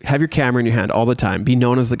 Like have your camera in your hand all the time, be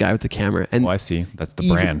known as the guy with the camera. And I see. That's the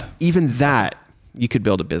brand. Even that you could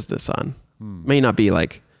build a business on. May not be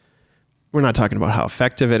like, we're not talking about how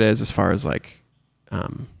effective it is as far as like,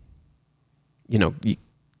 you know,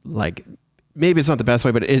 like maybe it's not the best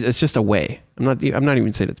way, but it's just a way. I'm not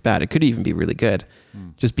even saying it's bad. It could even be really good.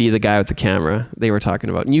 Just be the guy with the camera they were talking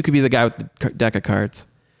about. And you could be the guy with the deck of cards.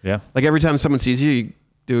 Yeah. Like every time someone sees you, you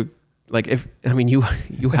do like,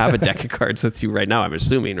 you have a deck of cards with you right now, I'm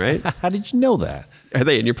assuming, right? How did you know that? Are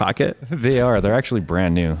they in your pocket? They are. They're actually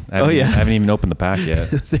brand new. I haven't even opened the pack yet.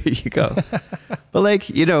 There you go. But like,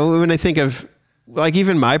 you know, when I think of like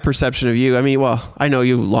even my perception of you, I mean, well, I know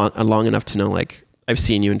you long enough to know, like I've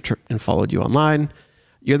seen you and followed you online.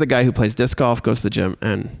 You're the guy who plays disc golf, goes to the gym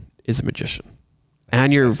and is a magician.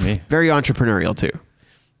 And you're very entrepreneurial too.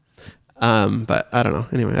 But I don't know.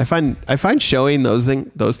 Anyway, I find showing those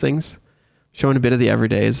things, showing a bit of the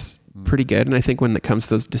everyday is pretty good. And I think when it comes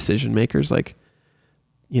to those decision makers, like,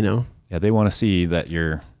 you know, yeah, they want to see that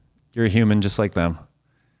you're a human just like them.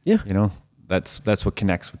 Yeah. You know, that's what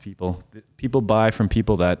connects with people. People buy from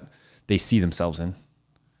people that they see themselves in,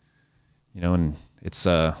 you know, and it's,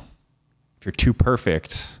 if you're too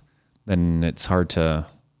perfect, then it's hard to,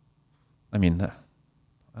 I mean,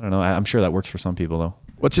 I don't know. I'm sure that works for some people though.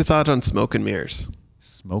 What's your thought on smoke and mirrors?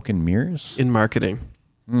 Smoke and mirrors? In marketing.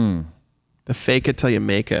 The fake it till you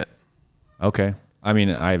make it. Okay. I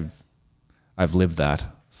mean, I've lived that.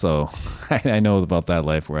 So I know about that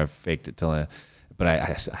life where I've faked it but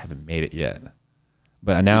I haven't made it yet.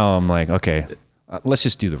 But now I'm like, okay, let's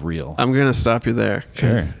just do the real. I'm going to stop you there.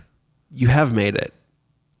 Sure. You have made it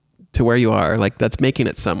to where you are. Like that's making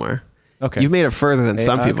it somewhere. Okay. You've made it further than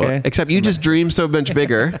some people, except you just dream so much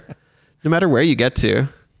bigger. No matter where you get to,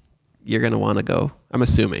 you're going to want to go. I'm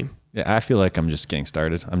assuming. Yeah. I feel like I'm just getting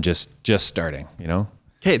started. I'm just starting, you know?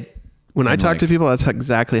 Hey, when I talk to people, that's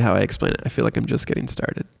exactly how I explain it. I feel like I'm just getting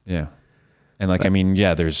started. Yeah. And like, I mean,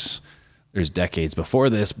 yeah, there's decades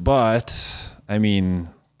before this, but I mean,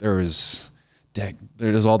 there's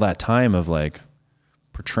all that time of like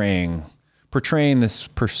portraying this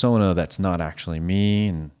persona that's not actually me.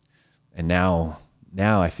 And now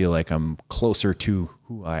I feel like I'm closer to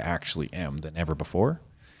who I actually am than ever before,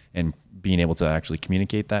 and being able to actually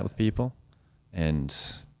communicate that with people. And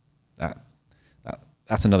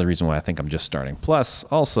that's another reason why I think I'm just starting. Plus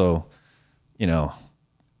also, you know,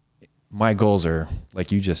 my goals are,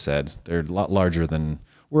 like you just said, they're a lot larger than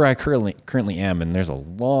where I currently am, and there's a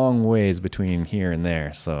long ways between here and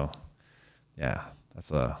there. So yeah, that's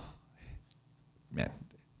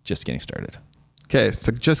just getting started. Okay,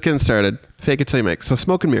 so just getting started. Fake it till you make. So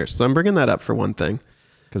smoke and mirrors. So I'm bringing that up for one thing.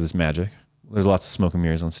 Because it's magic. There's lots of smoke and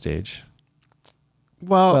mirrors on stage.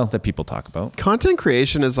 Well, That people talk about. Content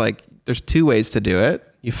creation is like, there's two ways to do it.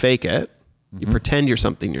 You fake it. You pretend you're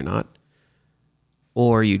something you're not.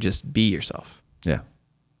 Or you just be yourself. Yeah.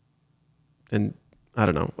 And I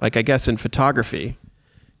don't know. Like, I guess in photography,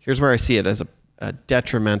 here's where I see it as a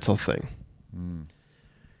detrimental thing.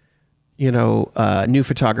 You know, new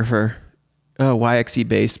photographer, YXE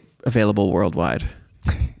base available worldwide.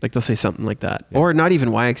 Like they'll say something like that. Yeah. Or not even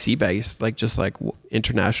YXE based, like just like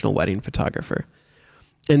international wedding photographer.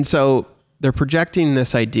 And so they're projecting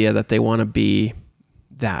this idea that they want to be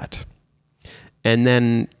that. And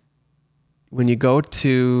then when you go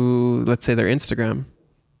to, let's say, their Instagram,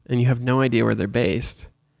 and you have no idea where they're based.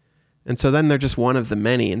 And so then they're just one of the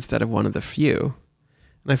many instead of one of the few.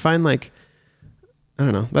 And I find like, I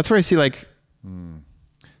don't know, that's where I see like,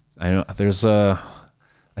 I know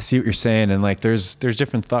I see what you're saying. And like, there's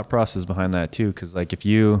different thought process behind that too. Cause like if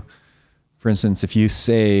you, for instance, if you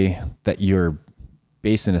say that you're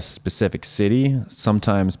based in a specific city,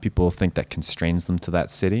 sometimes people think that constrains them to that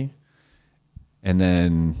city. And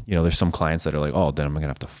then, you know, there's some clients that are like, oh, then I'm going to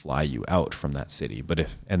have to fly you out from that city. But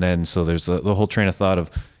so there's the whole train of thought of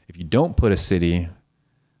if you don't put a city,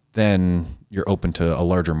 then you're open to a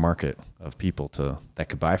larger market of people that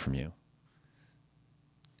could buy from you.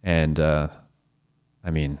 And, I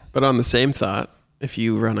mean, but on the same thought, if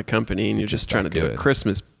you run a company and you're just trying to do a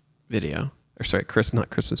Christmas video, or sorry,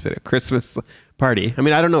 Christmas party. I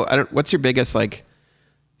mean, I don't know. What's your biggest like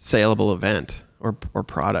saleable event or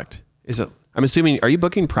product? Is it, I'm assuming, are you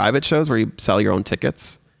booking private shows where you sell your own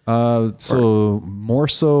tickets? So more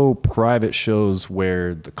so private shows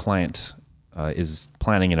where the client is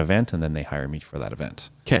planning an event and then they hire me for that event.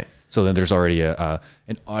 Okay. So then there's already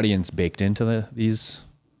an audience baked into these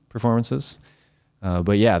performances.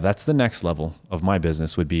 But yeah, that's the next level of my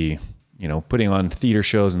business would be, you know, putting on theater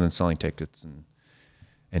shows and then selling tickets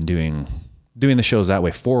and doing the shows that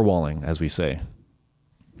way, four walling, as we say.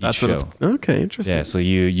 That's what it's, okay, interesting. Yeah, so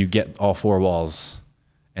you get all four walls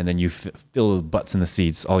and then you fill the butts in the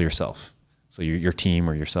seats all yourself. So your team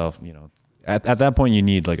or yourself, you know, at that point you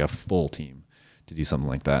need like a full team to do something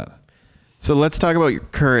like that. So let's talk about your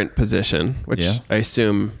current position, which I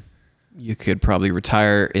assume you could probably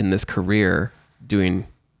retire in this career doing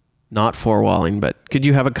not four walling, but could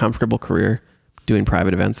you have a comfortable career doing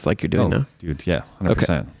private events like you're doing now? Dude, yeah, 100%.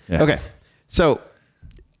 Okay. Yeah. Okay. So,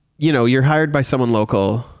 you know, you're hired by someone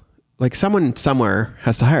local, like someone somewhere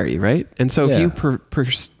has to hire you, right? And so if you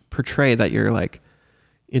portray that you're like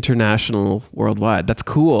international, worldwide, that's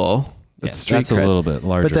cool. That's street that's cred. A little bit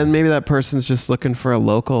larger. But then maybe that person's just looking for a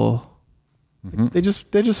local. They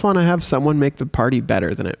just want to have someone make the party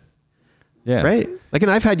better than it. Yeah. Right. Like, and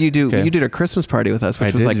I've had you did a Christmas party with us,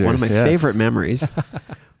 which was like one of my favorite memories.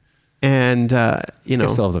 And, you know, I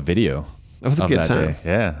still have the video. That was a good time. Day.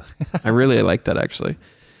 Yeah. I really liked that actually.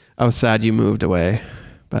 I was sad you moved away,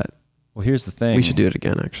 but well, here's the thing. We should do it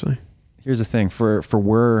again, actually. Here's the thing for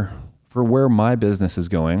where my business is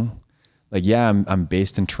going. Like, yeah, I'm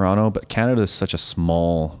based in Toronto, but Canada is such a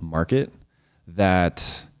small market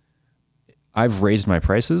that I've raised my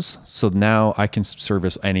prices. So now I can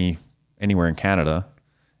service anywhere in Canada,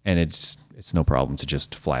 and it's no problem to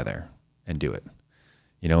just fly there and do it,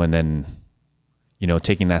 you know, and then, you know,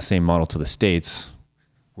 taking that same model to the States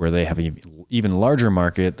where they have an even larger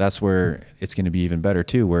market, that's where it's going to be even better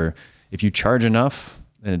too, where if you charge enough,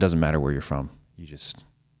 then it doesn't matter where you're from. You just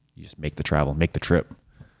make the travel, make the trip.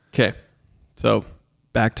 Okay. So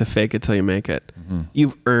back to fake it till you make it.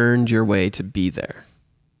 You've earned your way to be there.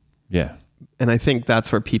 Yeah. And I think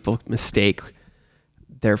that's where people mistake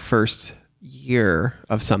their first year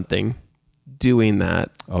of something doing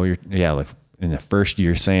that. Oh, like in the first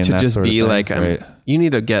year saying to that just sort be of thing, like, right? You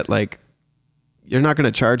need to get like, you're not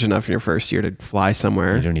going to charge enough in your first year to fly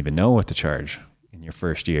somewhere. You don't even know what to charge in your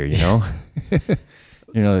first year, you know?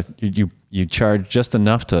 You know, you charge just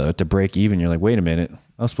enough to break even. You're like, wait a minute,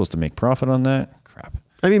 I was supposed to make profit on that? Crap.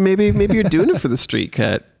 I mean, maybe you're doing it for the street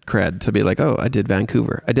cred to be like, oh, I did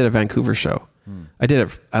Vancouver. I did a Vancouver show. I did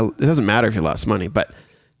it. It doesn't matter if you lost money, but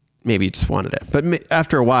maybe you just wanted it. But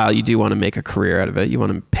after a while, you do want to make a career out of it. You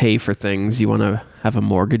want to pay for things. You want to have a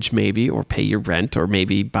mortgage maybe, or pay your rent, or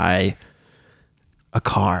maybe buy a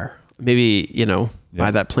car. Maybe, you know,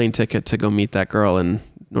 buy that plane ticket to go meet that girl in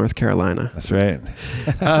North Carolina. That's right.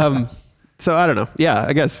 So I don't know. Yeah,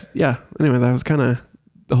 I guess. Yeah. Anyway, that was kind of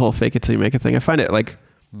the whole fake it till you make it thing. I find it like,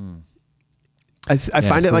 I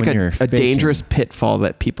find it so like when you're a faking- dangerous pitfall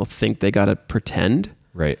that people think they got to pretend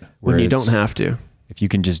Right. when you Whereas don't have to. If you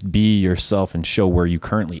can just be yourself and show where you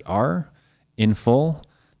currently are in full,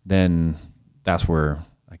 then that's where,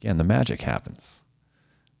 again, the magic happens.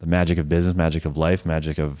 The magic of business, magic of life,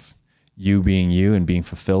 magic of you being you and being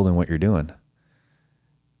fulfilled in what you're doing.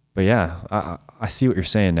 But yeah, I see what you're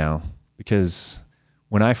saying now, because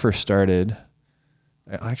when I first started,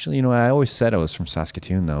 actually, you know, I always said I was from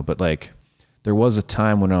Saskatoon though, but like there was a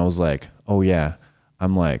time when I was like, oh yeah,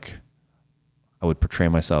 I'm like, I would portray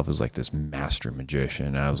myself as like this master magician.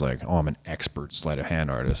 And I was like, oh, I'm an expert sleight of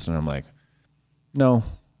hand artist. And I'm like, no,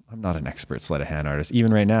 I'm not an expert sleight of hand artist.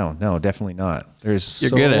 Even right now, no, definitely not. There's You're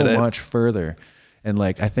so good at it. much further. And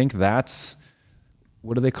like, I think that's,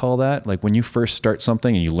 what do they call that? Like when you first start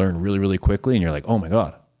something and you learn really, really quickly and you're like, oh my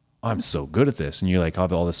God, I'm so good at this. And you like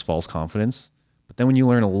have all this false confidence. But then when you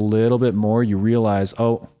learn a little bit more, you realize,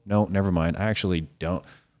 oh no, never mind. I actually don't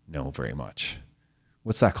know very much.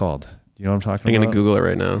 What's that called? Do you know what I'm talking I'm about? going to Google it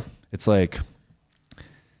right now. It's like,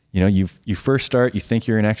 you know, you first start, you think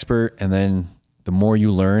you're an expert, and then the more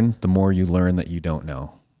you learn that you don't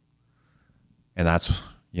know. And that's,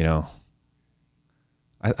 you know,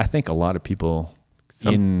 I think a lot of people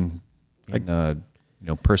in you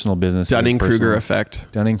know, personal business. Dunning-Kruger effect.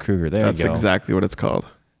 Dunning-Kruger, there you go. That's exactly what it's called.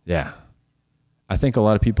 Yeah. I think a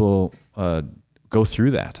lot of people go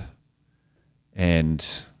through that. And,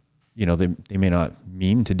 you know, they may not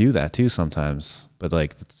mean to do that too sometimes. But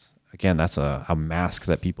like, that's a mask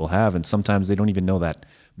that people have. And sometimes they don't even know that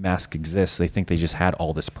mask exists. They think they just had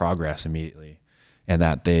all this progress immediately and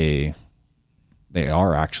that they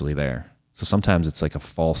are actually there. So sometimes it's like a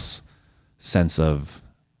false sense of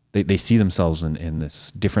they see themselves in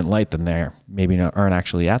this different light than they're maybe aren't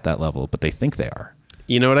actually at that level, but they think they are.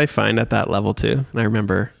 You know what I find at that level too? And I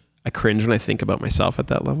remember I cringe when I think about myself at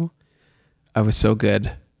that level. I was so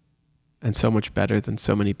good and so much better than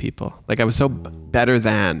so many people. Like I was so better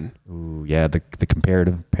than. Ooh, yeah, the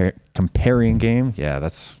comparing game. Yeah,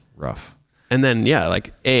 that's rough. And then, yeah,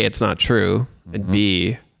 like A, it's not true. And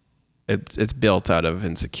B, it's built out of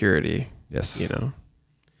insecurity. Yes. You know?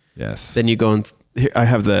 Yes. Then you go and I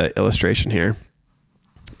have the illustration here.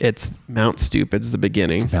 It's Mount Stupid's the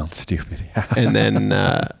beginning. Mount Stupid. Yeah. And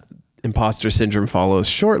then imposter syndrome follows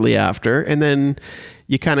shortly after. And then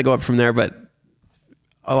you kind of go up from there. But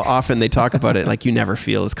often they talk about it like you never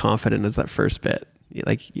feel as confident as that first bit.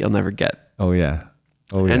 Like you'll never get. Oh, yeah.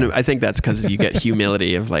 Oh, yeah. And I think that's because you get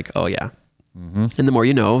humility of like, oh, yeah. Mm-hmm. And the more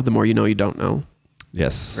you know you don't know.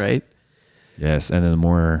 Yes. Right? Yes. And then the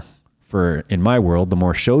more, in my world, the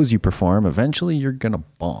more shows you perform, eventually you're going to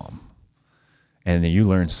bomb. And then you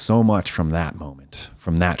learn so much from that moment,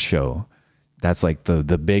 from that show. That's like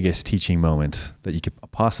the biggest teaching moment that you could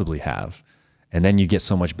possibly have. And then you get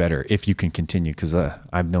so much better if you can continue. Because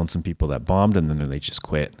I've known some people that bombed and then they just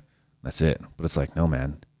quit. That's it. But it's like, no,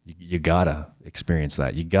 man, you gotta experience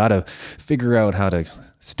that. You gotta figure out how to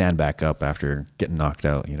stand back up after getting knocked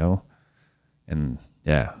out, you know? And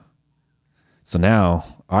yeah. So now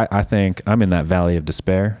I think I'm in that valley of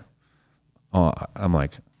despair. Oh, I'm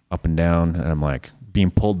like up and down and I'm like being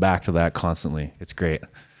pulled back to that constantly. It's great.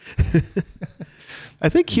 I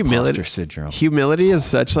think Imposter syndrome. Humility is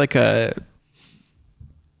such like a,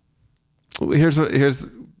 here's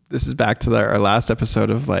this is back to our last episode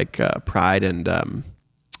of like pride and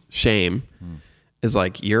shame is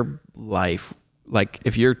like your life. Like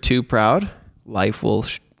if you're too proud, life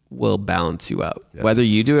will balance you out. Yes. Whether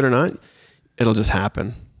you do it or not, it'll just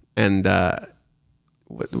happen. And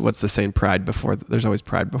what's the saying? There's always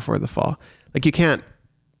pride before the fall. Like you can't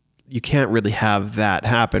really have that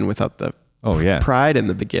happen without the pride in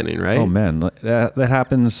the beginning, right? Oh man, that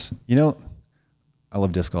happens. You know, I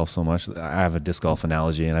love disc golf so much. I have a disc golf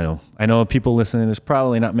analogy, and I know people listening. There's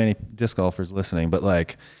probably not many disc golfers listening, but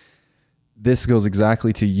like this goes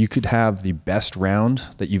exactly to you could have the best round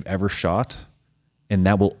that you've ever shot, and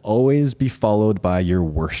that will always be followed by your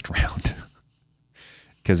worst round.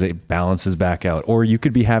 Because it balances back out. Or you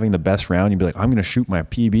could be having the best round. You'd be like, I'm going to shoot my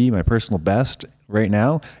PB, my personal best right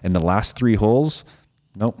now. And the last 3 holes,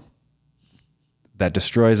 nope. That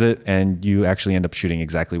destroys it. And you actually end up shooting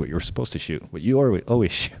exactly what you were supposed to shoot. What you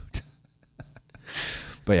always shoot.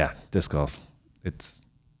 But yeah, disc golf.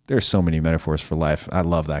 There's so many metaphors for life. I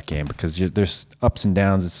love that game because there's ups and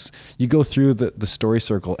downs. You go through the story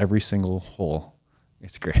circle every single hole.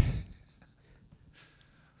 It's great.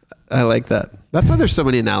 I like that. That's why there's so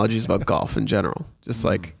many analogies about golf in general. Just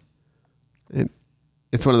like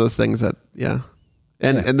it's one of those things that, yeah.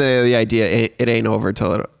 And the idea, it ain't over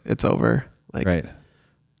till it's over. Like, right.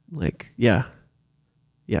 Like, yeah.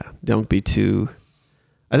 Don't be too,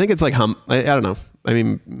 I think it's like, I don't know. I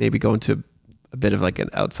mean, maybe going to a bit of like an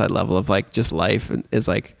outside level of like just life is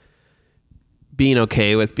like being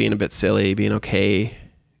okay with being a bit silly, being okay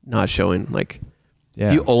not showing like,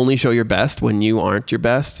 if you only show your best when you aren't your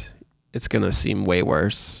best, it's going to seem way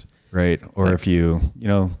worse. Right. Or like, if you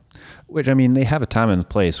know, which I mean, they have a time and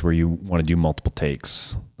place where you want to do multiple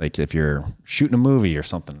takes. Like if you're shooting a movie or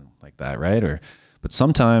something like that, right? But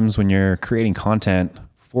sometimes when you're creating content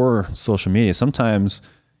for social media, sometimes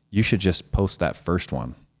you should just post that first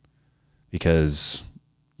one, because,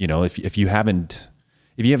 you know, if you haven't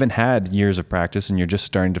had years of practice and you're just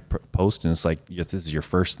starting to post and it's like, this is your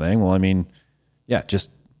first thing. Well, I mean, yeah, just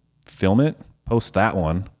film it, post that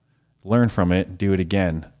one, learn from it, do it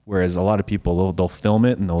again. Whereas a lot of people, they'll film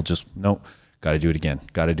it and they'll just, nope, got to do it again,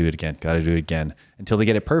 got to do it again, got to do it again until they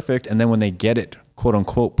get it perfect. And then when they get it quote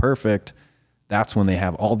unquote perfect, that's when they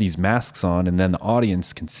have all these masks on, and then the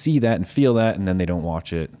audience can see that and feel that, and then they don't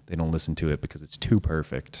watch it, they don't listen to it because it's too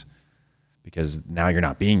perfect, because now you're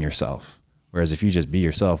not being yourself. Whereas if you just be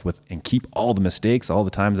yourself and keep all the mistakes, all the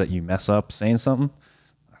times that you mess up saying something,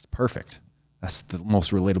 that's perfect. That's the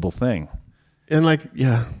most relatable thing. And like,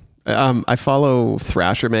 yeah, I follow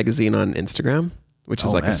Thrasher magazine on Instagram, which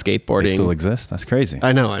is like a skateboarding. They still exist? That's crazy.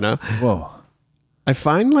 I know. Whoa. I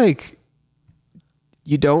find like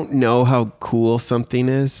you don't know how cool something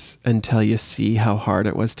is until you see how hard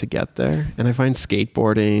it was to get there. And I find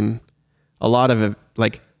skateboarding, a lot of it,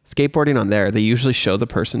 like skateboarding on there, they usually show the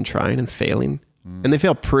person trying and failing, and they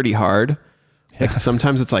fail pretty hard. Yeah. Like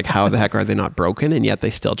sometimes it's like, how the heck are they not broken? And yet they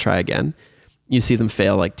still try again. You see them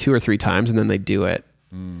fail like 2 or 3 times and then they do it.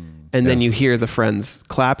 And then you hear the friends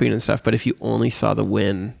clapping and stuff. But if you only saw the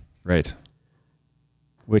win, right,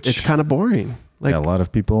 which it's kind of boring. Like, yeah, a lot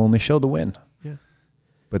of people only show the win. Yeah.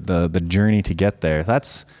 But the journey to get there,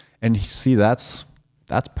 that's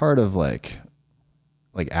part of like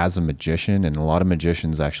as a magician, and a lot of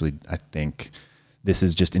magicians actually, I think this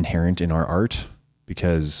is just inherent in our art,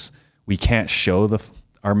 because we can't show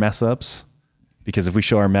our mess ups, because if we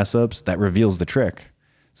show our mess ups, that reveals the trick.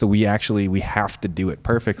 So we have to do it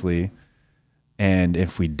perfectly. And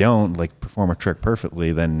if we don't like perform a trick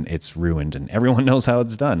perfectly, then it's ruined and everyone knows how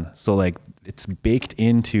it's done. So like it's baked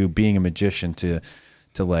into being a magician to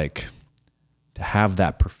have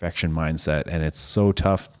that perfection mindset. And it's so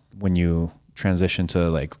tough when you transition to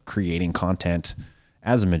like creating content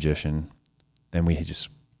as a magician. Then we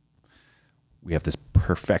have this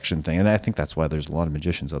perfection thing. And I think that's why there's a lot of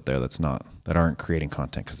magicians out there that aren't creating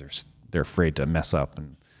content, because they're afraid to mess up.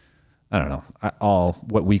 And I don't know,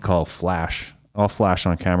 what we call flash. I'll flash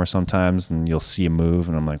on camera sometimes and you'll see a move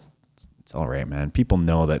and I'm like, it's all right, man. People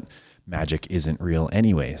know that magic isn't real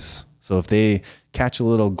anyways. So if they catch a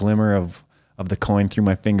little glimmer of the coin through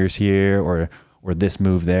my fingers here or this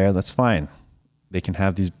move there, that's fine. They can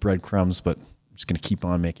have these breadcrumbs, but I'm just going to keep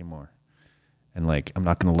on making more. And like, I'm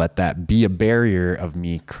not going to let that be a barrier of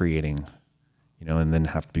me creating, you know, and then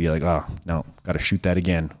have to be like, oh no, got to shoot that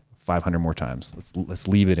again 500 more times. Let's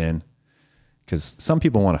leave it in. Because some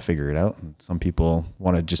people want to figure it out, and some people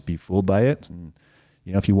want to just be fooled by it. And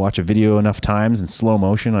you know, if you watch a video enough times in slow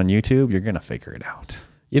motion on YouTube, you're gonna figure it out.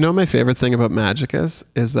 You know, my favorite thing about magic is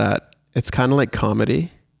that it's kind of like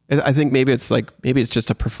comedy. I think maybe it's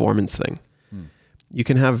just a performance thing. You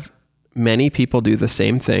can have many people do the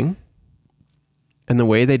same thing, and the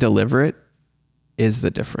way they deliver it is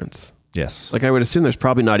the difference. Yes. Like I would assume there's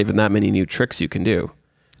probably not even that many new tricks you can do.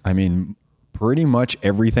 I mean, pretty much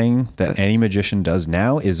everything that any magician does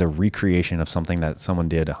now is a recreation of something that someone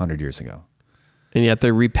did 100 years ago. And yet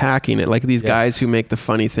they're repacking it. Like these guys who make the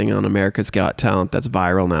funny thing on America's Got Talent that's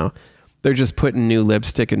viral now. They're just putting new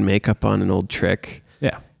lipstick and makeup on an old trick.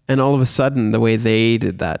 Yeah. And all of a sudden, the way they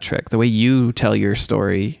did that trick, the way you tell your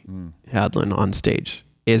story, Hadlin, on stage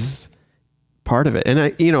is part of it. And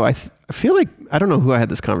I feel like, I don't know who I had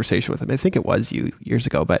this conversation with him. I think it was you years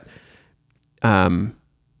ago, but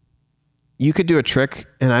you could do a trick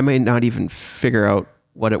and I may not even figure out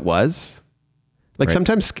what it was. Like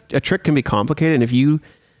sometimes a trick can be complicated. And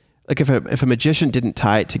if a magician didn't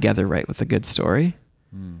tie it together right with a good story,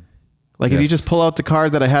 if you just pull out the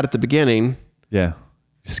card that I had at the beginning,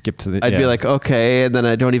 skip to I'd be like, okay. And then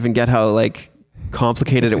I don't even get how like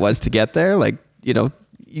complicated it was to get there. Like, you know,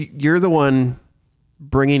 you're the one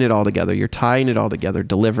bringing it all together. You're tying it all together,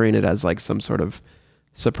 delivering it as like some sort of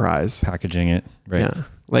surprise, packaging it. Right. Yeah.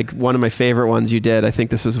 Like one of my favorite ones you did, I think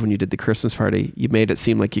this was when you did the Christmas party, you made it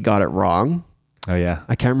seem like you got it wrong. Oh yeah.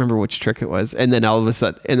 I can't remember which trick it was. And then all of a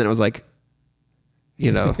sudden, it was like,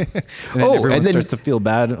 you know. And then everyone starts to feel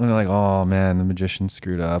bad. And they're like, oh man, the magician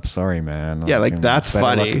screwed up. Sorry, man. Yeah, like that's better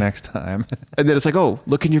funny. luck next time. And then it's like, oh,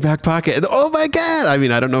 look in your back pocket. And, oh my God. I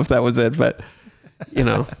mean, I don't know if that was it, but you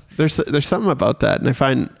know, there's something about that. And I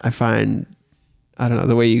find, I don't know,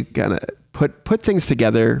 the way you kind of put things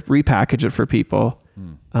together, repackage it for people.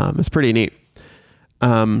 It's pretty neat.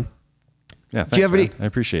 Yeah. Thanks, do you have any, I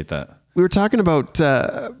appreciate that. We were talking about,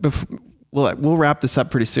 we'll wrap this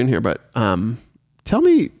up pretty soon here, but tell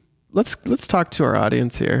me, let's talk to our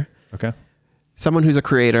audience here. Okay. Someone who's a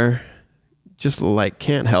creator, just like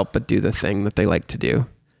can't help but do the thing that they like to do.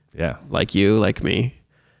 Yeah. Like you, like me.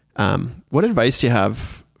 What advice do you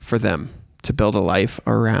have for them to build a life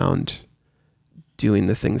around doing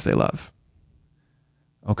the things they love?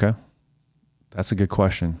 Okay. That's a good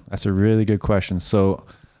question. That's a really good question. So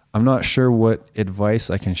I'm not sure what advice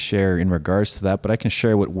I can share in regards to that, but I can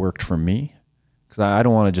share what worked for me. Because I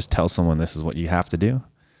don't want to just tell someone this is what you have to do.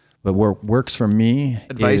 But what works for me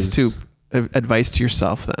advice to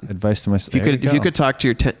yourself then. Advice to myself. If you could talk to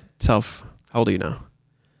yourself, how old are you now?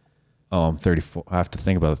 Oh, I'm 34. I have to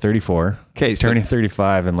think about it. 34. Okay. Turning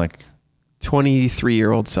 35 and like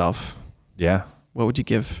 23-year-old self. Yeah. What would you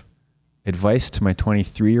give? Advice to my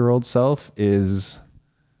 23-year-old self is,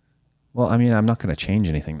 well, I mean, I'm not going to change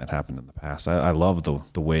anything that happened in the past. I love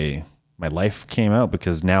the way my life came out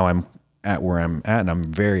because now I'm at where I'm at and I'm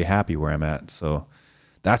very happy where I'm at. So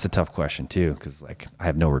that's a tough question too, because like I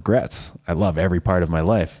have no regrets. I love every part of my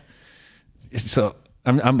life. So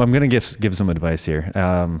I'm going to give some advice here.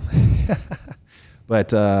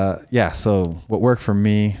 But yeah, so what worked for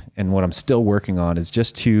me and what I'm still working on is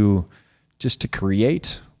just to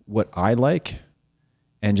create what I like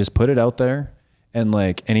and just put it out there. And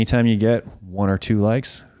like anytime you get 1 or 2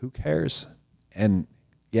 likes, who cares? And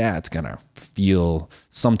yeah, it's gonna feel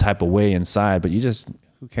some type of way inside, but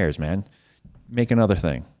who cares, man? Make another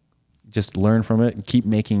thing. Just learn from it and keep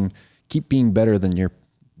being better than your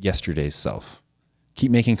yesterday's self.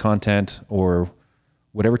 Keep making content or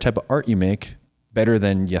whatever type of art you make better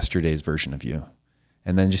than yesterday's version of you.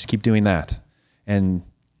 And then just keep doing that. And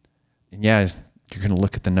yeah, you're going to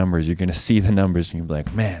look at the numbers. You're going to see the numbers and you'll be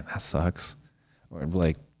like, man, that sucks. Or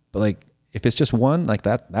like, but like, if it's just one, like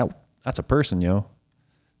that's a person, yo.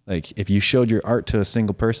 Like if you showed your art to a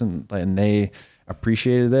single person and they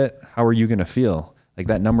appreciated it, how are you going to feel? Like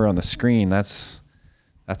that number on the screen, that's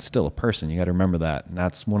still a person. You got to remember that. And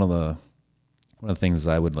that's one of the things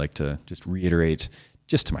I would like to just reiterate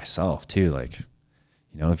just to myself too. Like,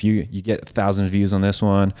 you know, if you get 1,000 views on this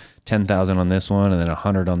one, 10,000 on this one, and then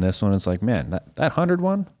 100 on this one, it's like, man, that 100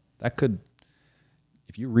 one, that could,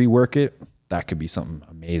 if you rework it, that could be something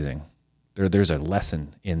amazing. There's a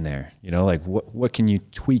lesson in there, you know, like what can you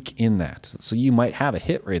tweak in that? So you might have a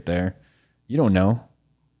hit right there. You don't know.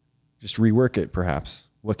 Just rework it perhaps.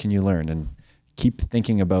 What can you learn? And keep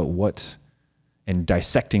thinking about what and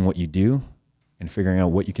dissecting what you do and figuring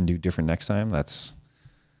out what you can do different next time. That's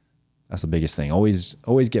the biggest thing. Always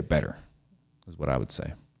get better is what I would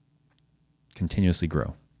say. Continuously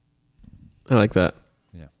grow. I like that.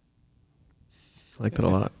 Yeah. I like that a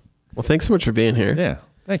lot. Well, thanks so much for being here. Yeah.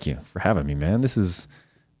 Thank you for having me, man.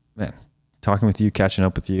 Talking with you, catching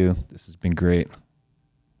up with you. This has been great.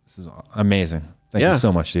 This is amazing. Thank you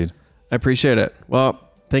so much, dude. I appreciate it. Well,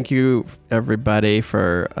 thank you everybody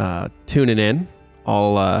for tuning in.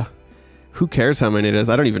 Who cares how many it is?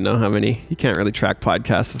 I don't even know how many. You can't really track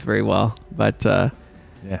podcasts very well, but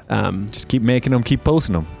just keep making them, keep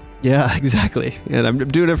posting them. Yeah, exactly. And I'm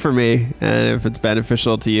doing it for me. And if it's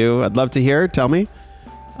beneficial to you, I'd love to hear. Tell me.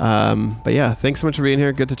 But yeah, thanks so much for being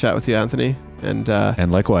here. Good to chat with you, Anthony.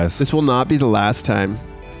 And likewise. This will not be the last time.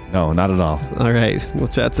 No, not at all. All right. We'll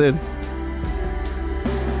chat soon.